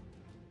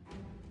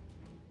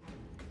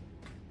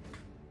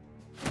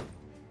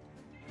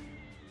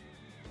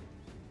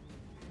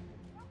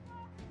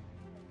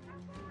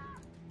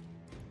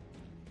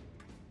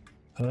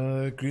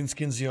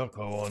 Greenskins, yeah,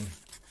 go on.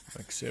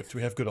 Except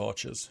we have good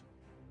archers.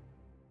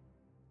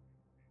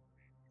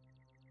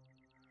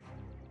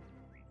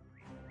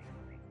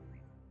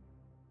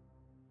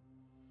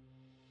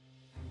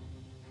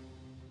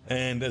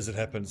 And as it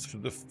happens,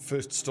 the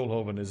first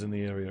Stolhoven is in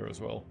the area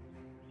as well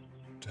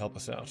to help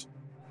us out.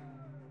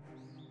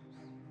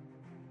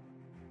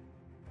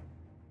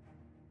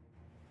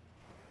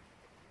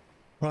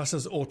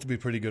 Prices ought to be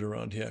pretty good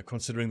around here,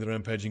 considering the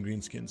rampaging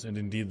greenskins, and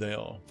indeed they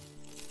are.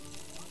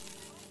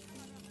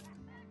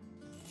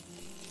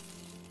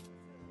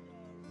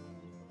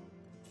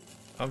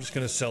 I'm just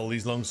going to sell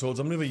these long swords.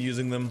 I'm never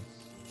using them.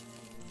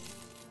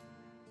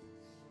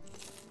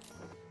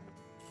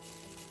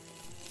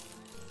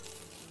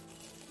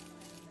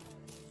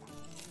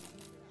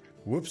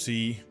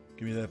 Whoopsie.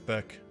 Give me that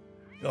back.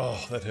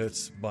 Oh, that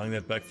hurts. Buying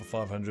that back for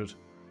 500.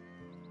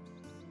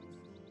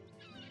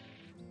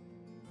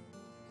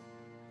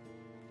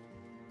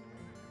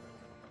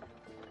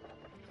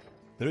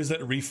 There is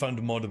that refund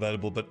mod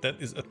available, but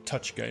that is a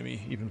touch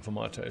gamey, even for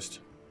my taste.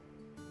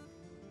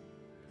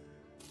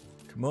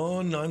 Come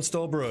on,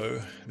 9-star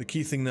bro. The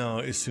key thing now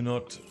is to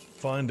not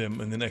find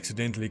him and then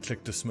accidentally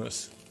click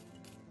dismiss.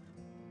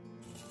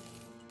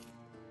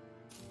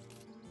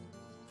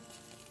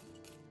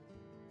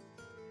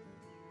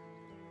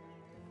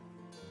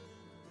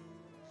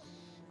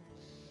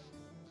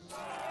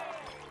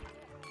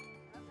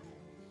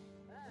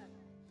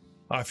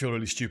 I feel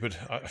really stupid.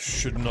 I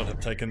should not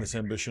have taken this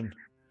ambition.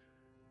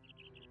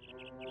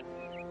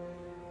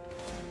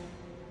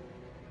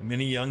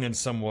 Many young and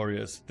some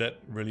warriors. That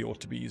really ought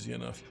to be easy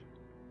enough.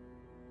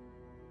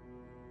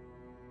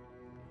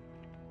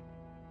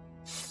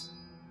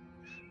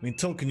 I mean,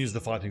 Till can use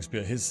the fighting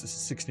spear. His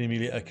 60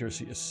 melee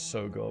accuracy is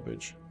so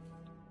garbage.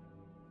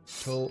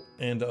 Till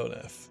and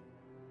Olaf.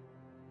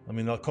 I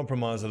mean, they'll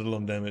compromise a little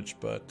on damage,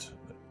 but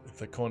if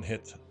they can't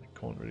hit, they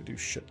can't really do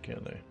shit,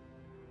 can they?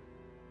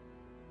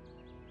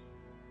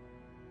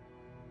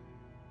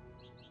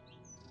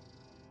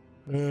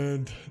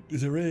 And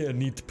is there really a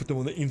need to put them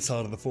on the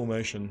inside of the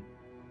formation?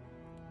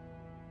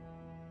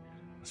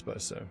 I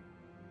suppose so.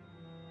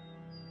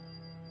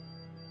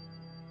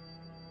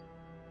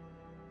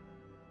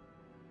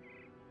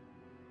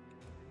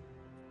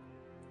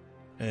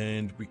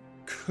 And we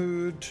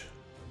could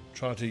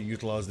try to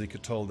utilize the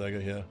Katol dagger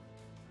here.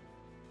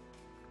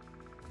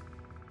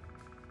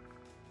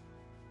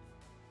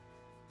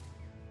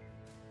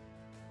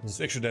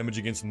 There's extra damage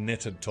against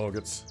netted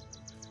targets.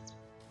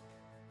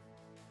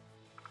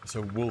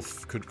 So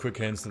Wolf could quick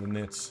hands to the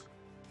nets.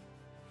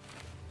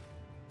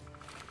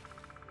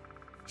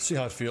 See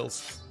how it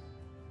feels.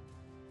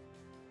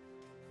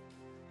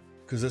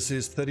 Because this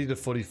is 30 to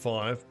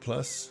 45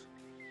 plus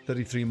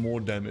 33 more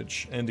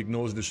damage and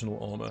ignores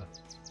additional armor.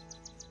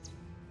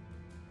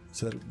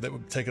 So that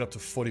would take it up to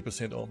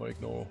 40% armor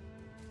ignore.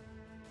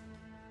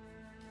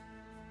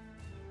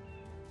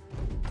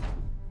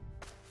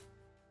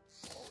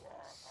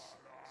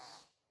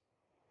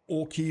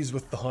 Orkies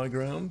with the high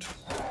ground.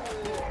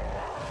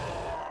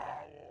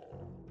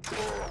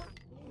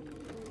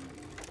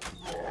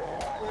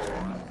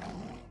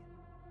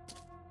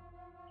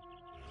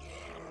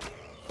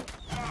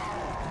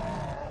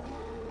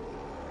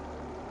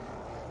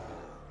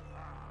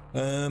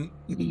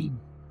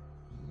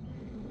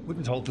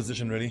 Wouldn't hold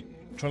position really.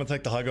 Trying to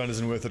take the high ground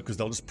isn't worth it because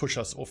they'll just push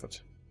us off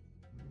it.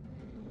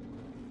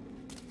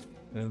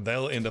 And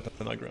they'll end up at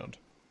the high ground.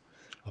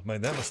 I've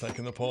made that mistake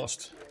in the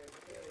past.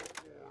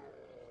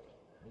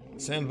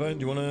 Sandbone,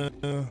 do you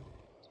want to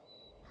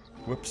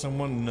whip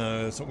someone?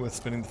 No, it's not worth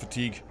spending the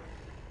fatigue.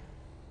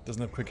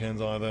 Doesn't have quick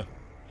hands either.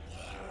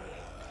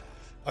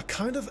 I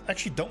kind of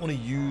actually don't want to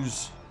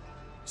use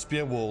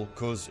Spear Wall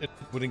because it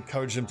would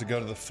encourage them to go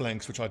to the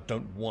flanks, which I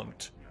don't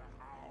want.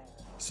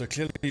 So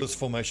clearly this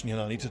formation here,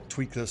 I need to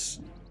tweak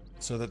this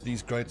so that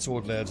these great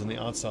sword lads on the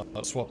outside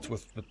are swapped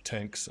with the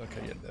tanks.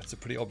 Okay, yeah, that's a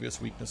pretty obvious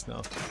weakness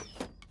now.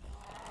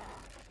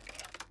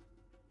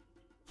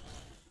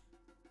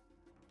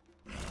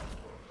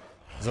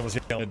 Because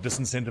obviously I want to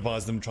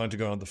disincentivize them trying to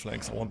go on the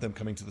flanks. I want them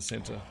coming to the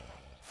center.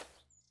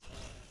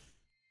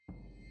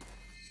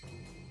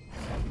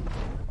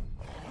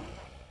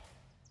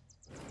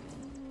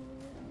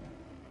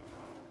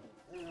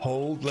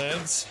 Hold,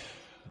 lads.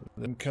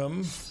 Let them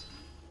come.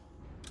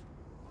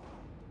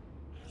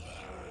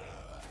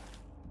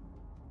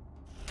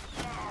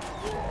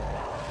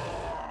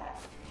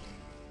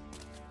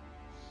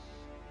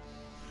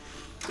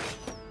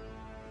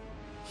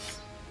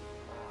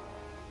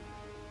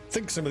 I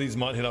think some of these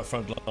might hit our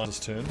front line this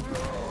turn.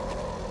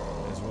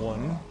 There's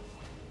one.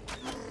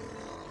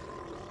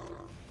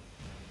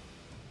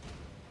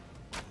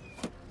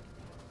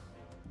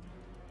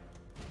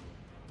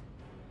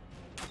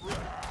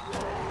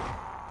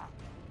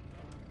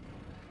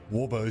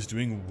 Warbow's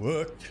doing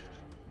work.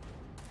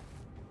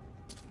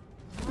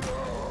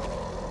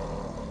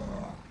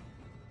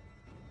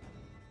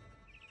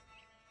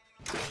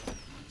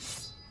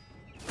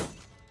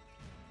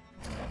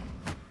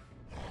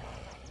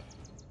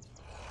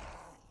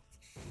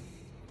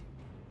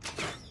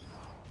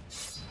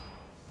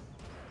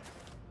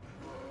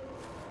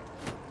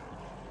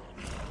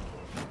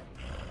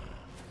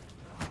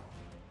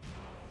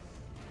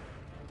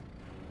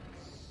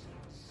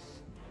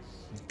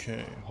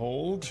 Okay,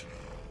 hold.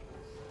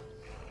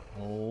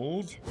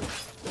 Hold.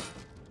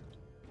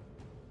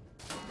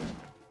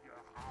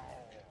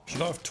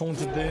 Should I have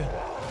taunted there?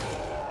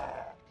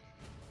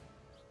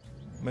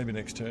 Maybe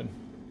next turn.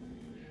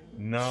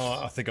 No,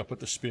 I think I put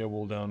the spear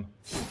wall down.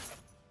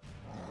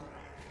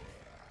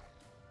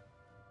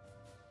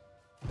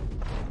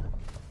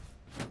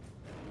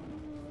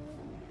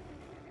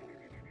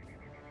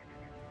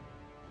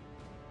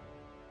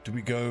 Do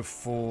we go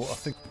for, I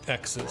think,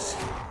 axes?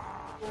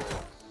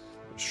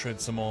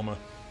 Shred some armor.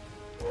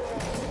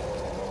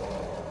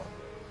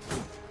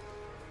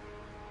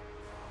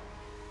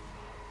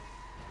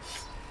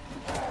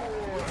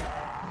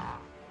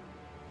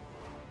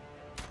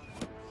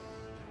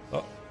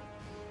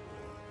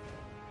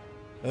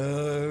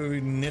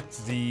 Net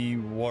the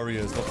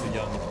warriors, not the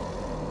young.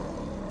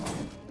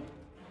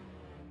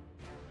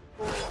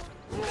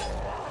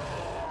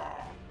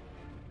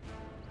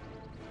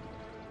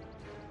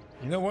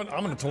 You know what?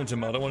 I'm gonna taunt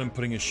him out. I don't want him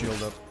putting his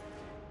shield up.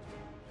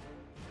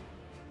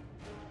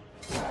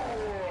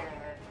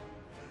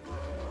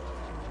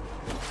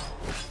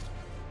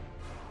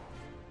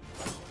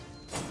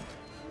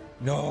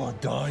 No,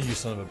 die, you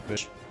son of a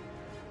bitch.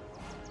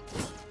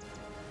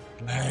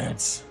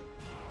 Lads.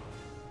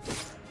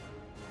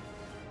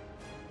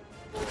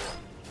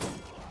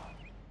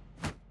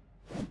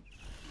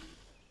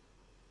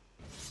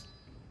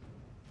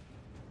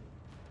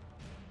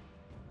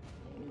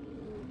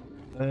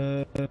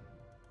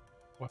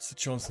 What's the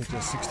chance that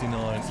they're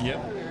 69?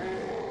 Yep.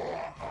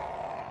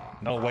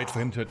 Now I'll wait for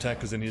him to attack,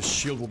 because then his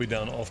shield will be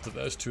down after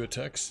those two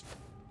attacks.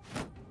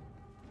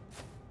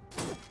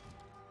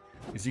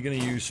 Is he going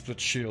to use split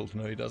shield?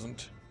 No, he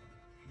doesn't.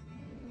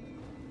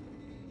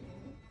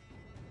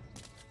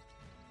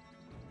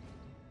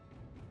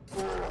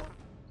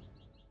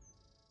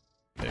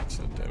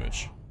 Excellent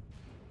damage.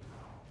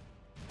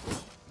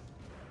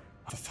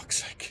 For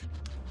fuck's sake.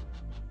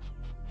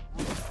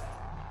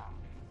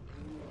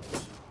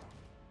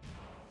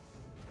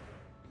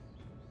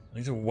 I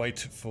need to wait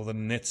for the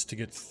nets to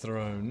get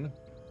thrown.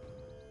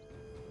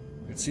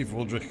 Let's see if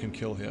Wildrick can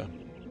kill here.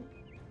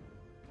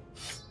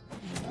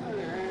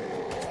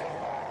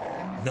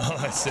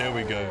 Nice, there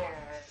we go.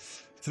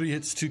 3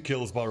 hits, 2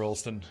 kills by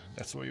Ralston.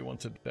 That's what you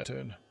wanted that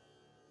turn.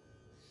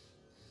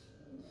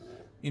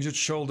 Injured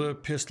shoulder,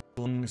 pierced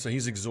lung, so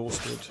he's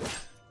exhausted.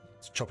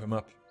 Let's chop him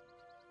up.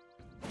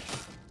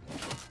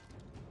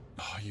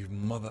 Oh, you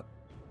mother.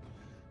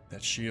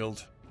 That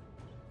shield.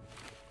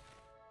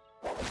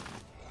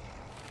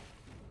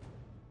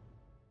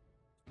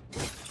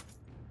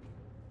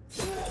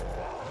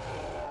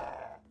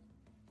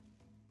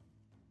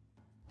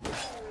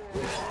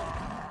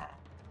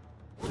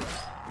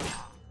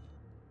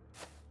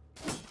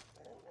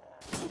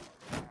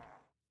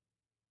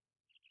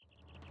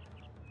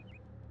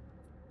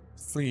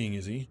 Fleeing,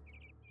 is he?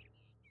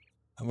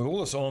 And with all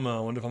this armor, I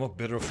wonder if I'm not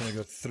better off trying to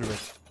go through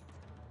it.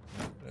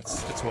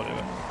 It's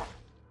whatever.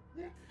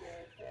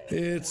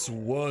 It's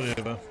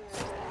whatever.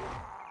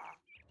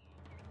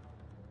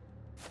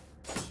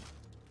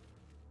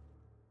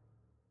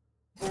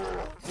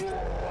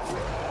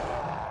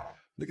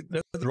 Look at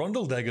that. The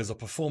Rondel daggers are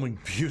performing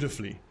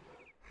beautifully.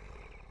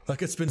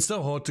 Like, it's been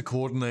so hard to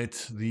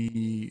coordinate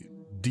the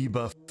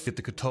debuff, get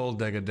the Catal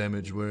dagger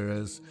damage,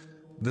 whereas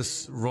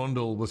this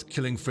Rondel with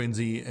Killing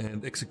Frenzy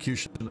and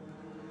Execution.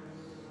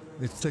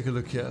 Let's take a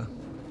look here.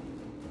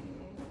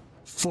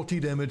 40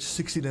 damage,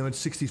 60 damage,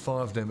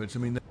 65 damage. I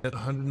mean, that's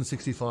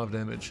 165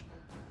 damage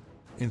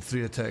in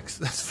 3 attacks.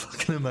 That's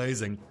fucking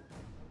amazing.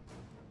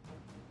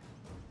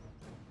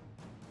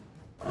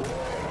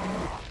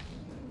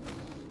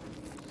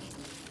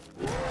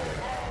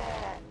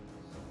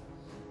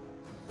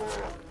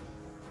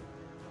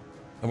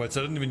 Oh wait,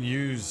 so I didn't even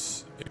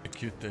use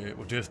Execute there,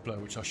 or Death Blow,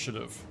 which I should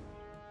have.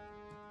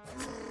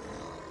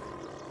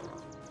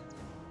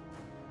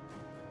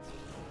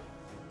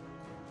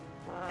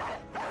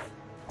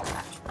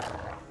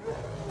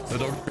 The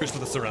dog goes for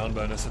the surround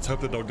bonus. Let's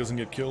hope the dog doesn't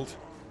get killed.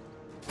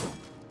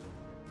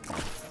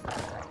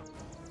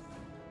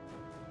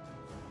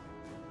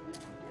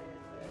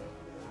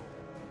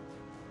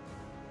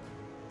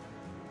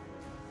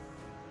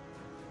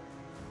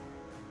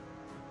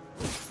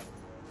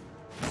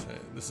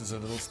 this is a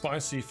little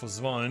spicy for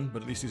Zwein,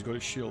 but at least he's got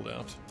his shield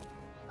out.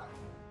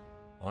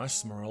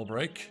 Nice, morale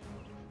break.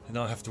 And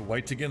now I have to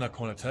wait again, I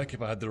can't attack.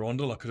 If I had the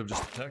Rondel, I could have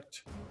just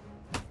attacked.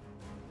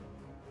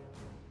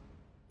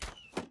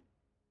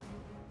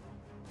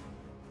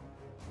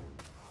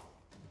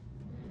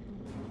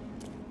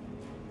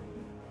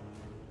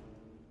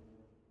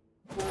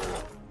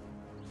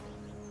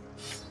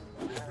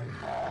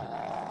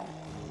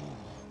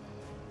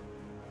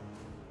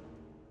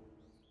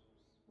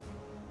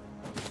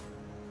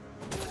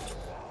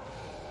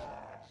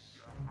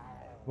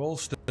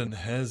 Ralston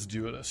has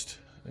duelist,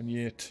 and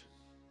yet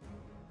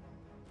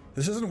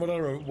this isn't what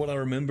I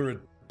remember it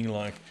being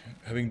like,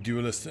 having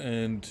duelist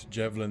and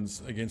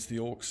javelins against the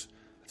orcs.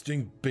 It's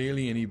doing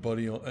barely any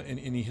body or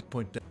any hit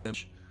point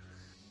damage.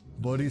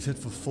 Body's hit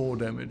for 4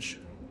 damage.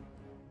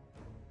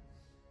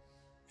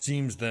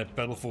 Seems that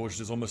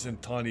Battleforged is almost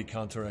entirely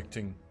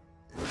counteracting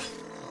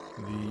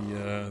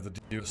the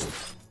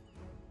duelist.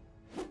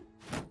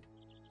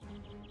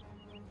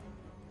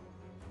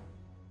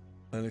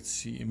 Let's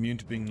see, immune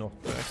to being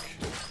knocked back.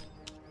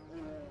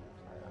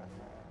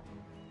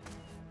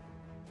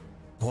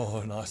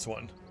 Oh, nice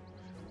one.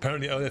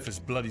 Apparently OF is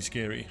bloody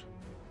scary.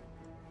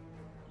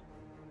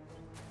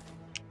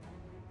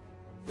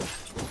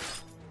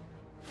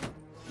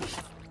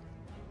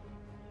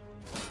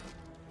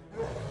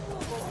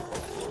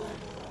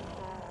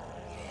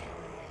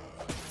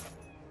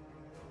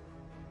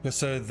 Yeah,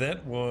 so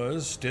that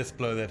was Death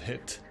Blow that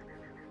hit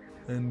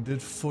and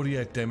did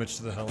 48 damage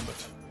to the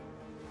helmet.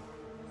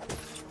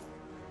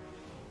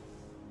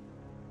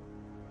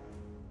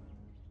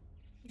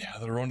 Yeah,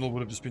 the Rondel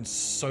would have just been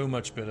so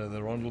much better. The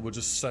Rondel would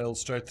just sail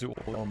straight through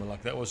all the armor.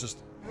 Like, that was just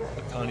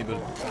a tiny bit.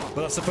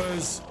 But I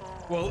suppose,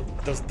 well,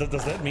 does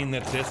that mean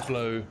that Death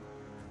Blow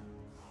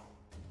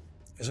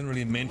isn't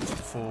really meant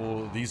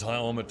for these high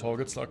armor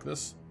targets like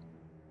this?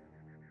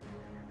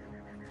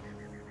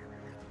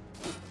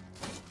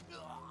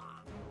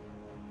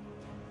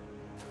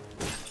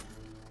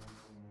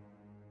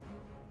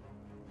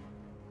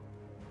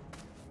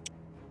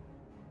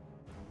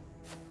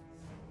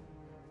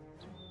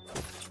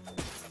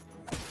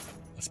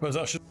 I suppose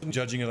I shouldn't be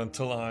judging it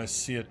until I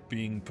see it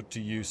being put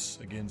to use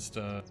against,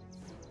 or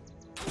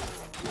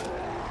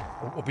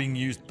being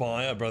used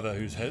by a brother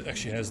who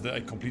actually has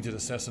the completed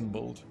assassin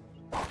build.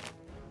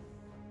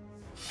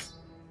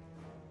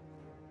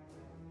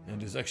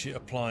 And is actually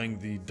applying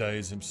the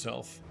days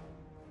himself.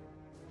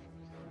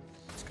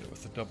 Let's go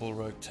with the double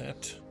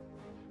rotate.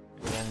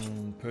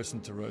 Wrong person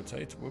to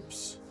rotate,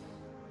 whoops.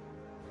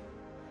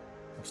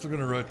 I'm still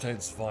going to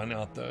rotate Svein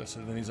out though,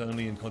 so then he's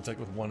only in contact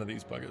with one of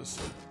these buggers.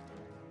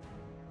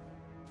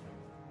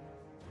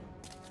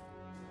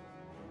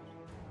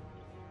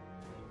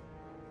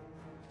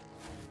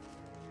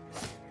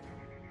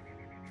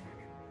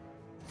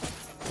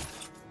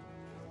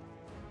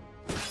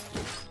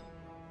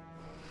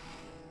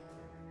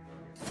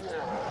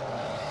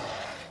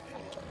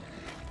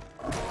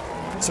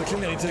 So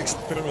clearly I need to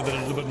experiment with it a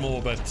little bit more,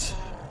 but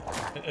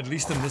at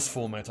least in this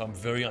format I'm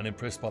very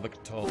unimpressed by the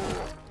control.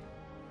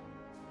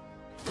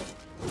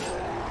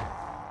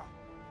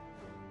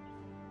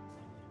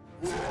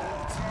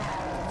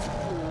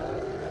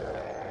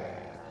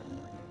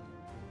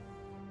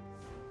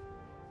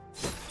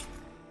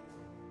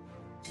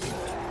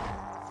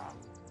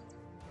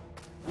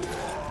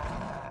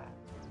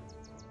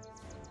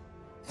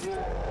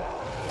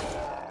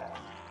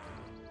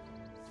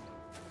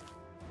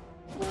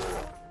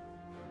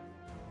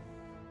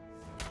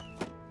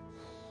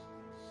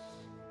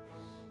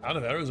 Out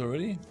of arrows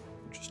already?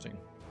 Interesting.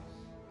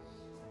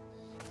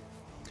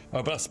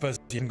 Oh, but I suppose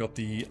he hasn't got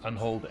the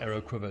unhold arrow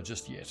quiver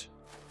just yet.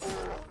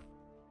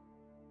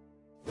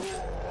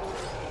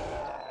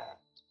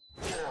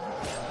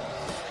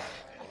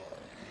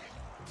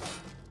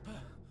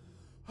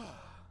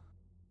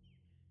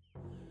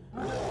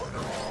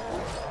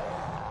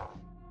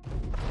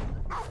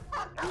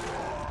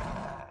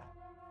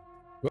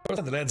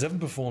 Well, the lads haven't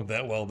performed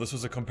that well. This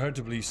was a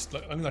comparatively,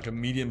 only like a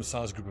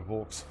medium-sized group of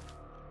orcs.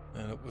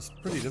 And it was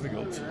pretty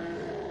difficult.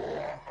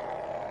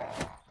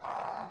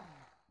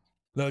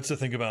 Loads to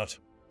think about.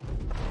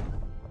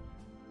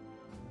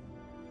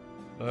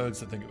 Loads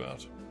to think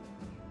about.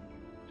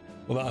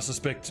 Although I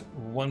suspect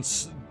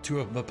once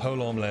 2 of the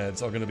polearm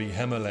lads are going to be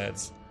hammer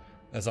lads,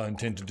 as I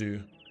intend to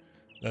do,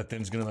 that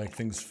then's going to make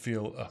things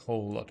feel a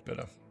whole lot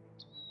better.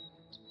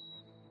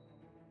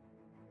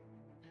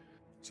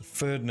 So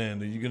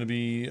Ferdinand, are you going to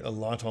be a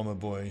light armor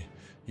boy?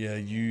 Yeah,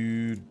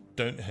 you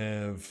don't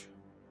have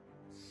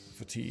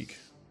fatigue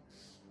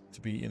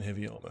to be in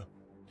heavy armor,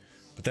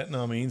 but that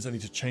now means I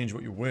need to change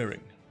what you're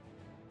wearing.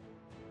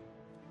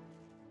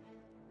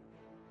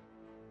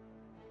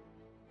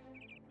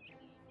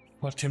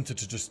 Quite tempted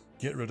to just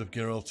get rid of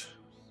Geralt.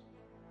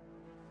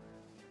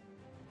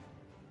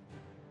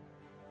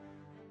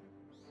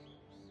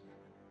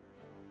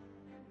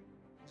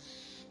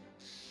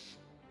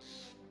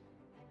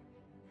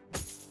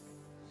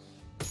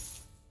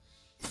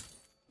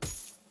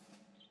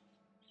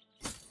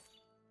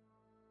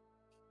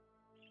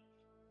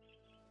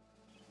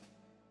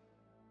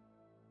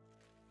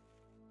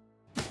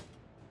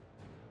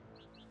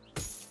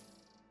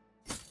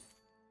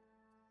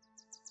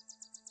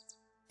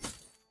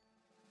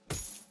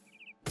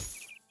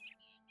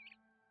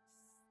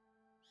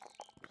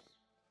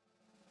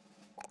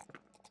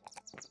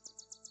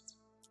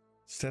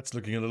 Stats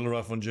looking a little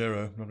rough on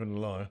Jero, not going to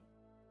lie.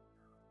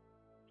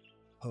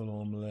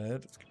 Polearm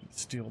lad,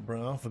 steel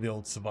brow for the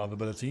old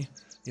survivability.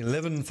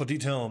 11 for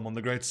detail on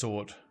the great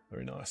sword,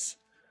 very nice.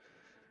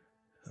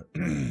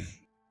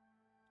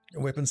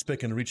 Weapon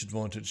spec and reach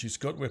advantage. He's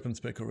got weapon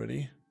spec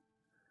already.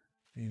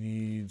 He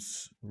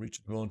needs reach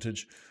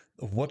advantage.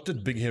 What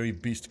did Big Hairy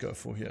Beast go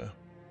for here?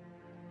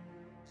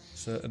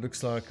 So it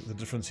looks like the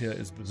difference here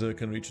is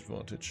berserk and reach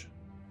advantage.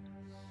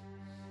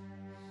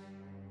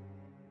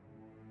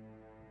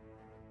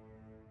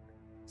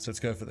 So let's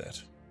go for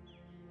that.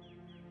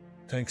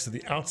 Tanks to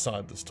the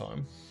outside this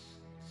time.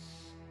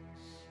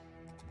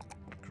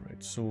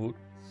 Great sword.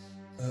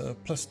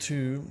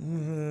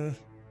 +2.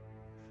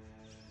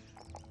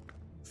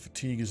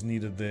 Fatigue is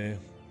needed there.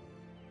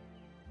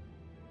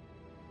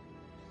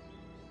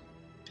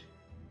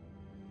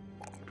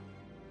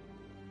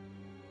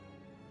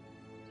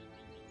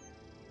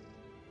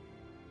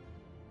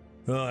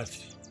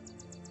 Right.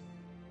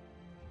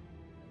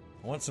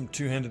 I want some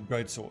two-handed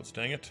greatswords,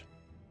 dang it.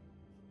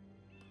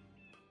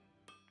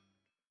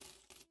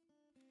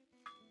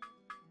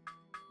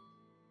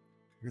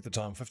 Look at the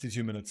time,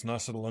 52 minutes,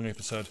 nice little long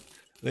episode.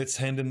 Let's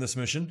hand in this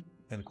mission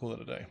and call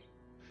it a day.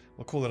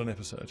 We'll call it an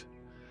episode.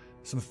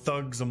 Some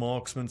thugs, a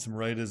marksman, some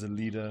raiders, a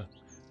leader.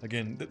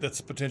 Again,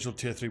 that's a potential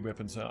tier 3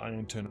 weapon, so I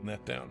am turning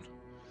that down.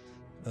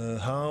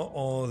 How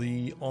are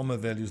the armor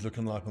values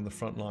looking like on the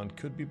front line?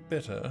 Could be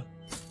better.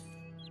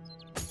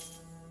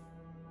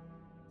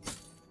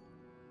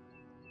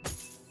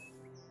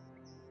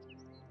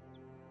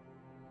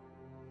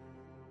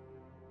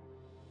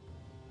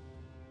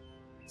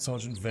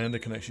 Sergeant Vander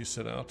can actually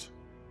sit out.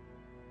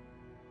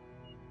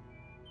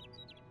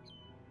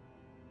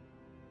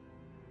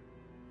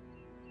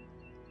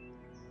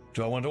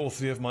 Do I want all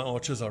 3 of my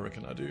archers? I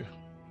reckon I do.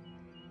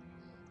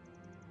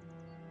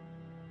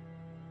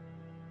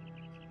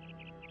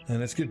 And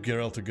let's get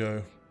Geralt to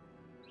go.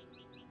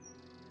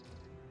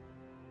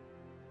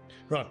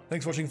 Right,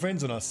 thanks for watching,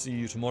 friends, and I'll see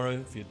you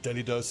tomorrow for your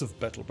daily dose of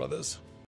Battle Brothers.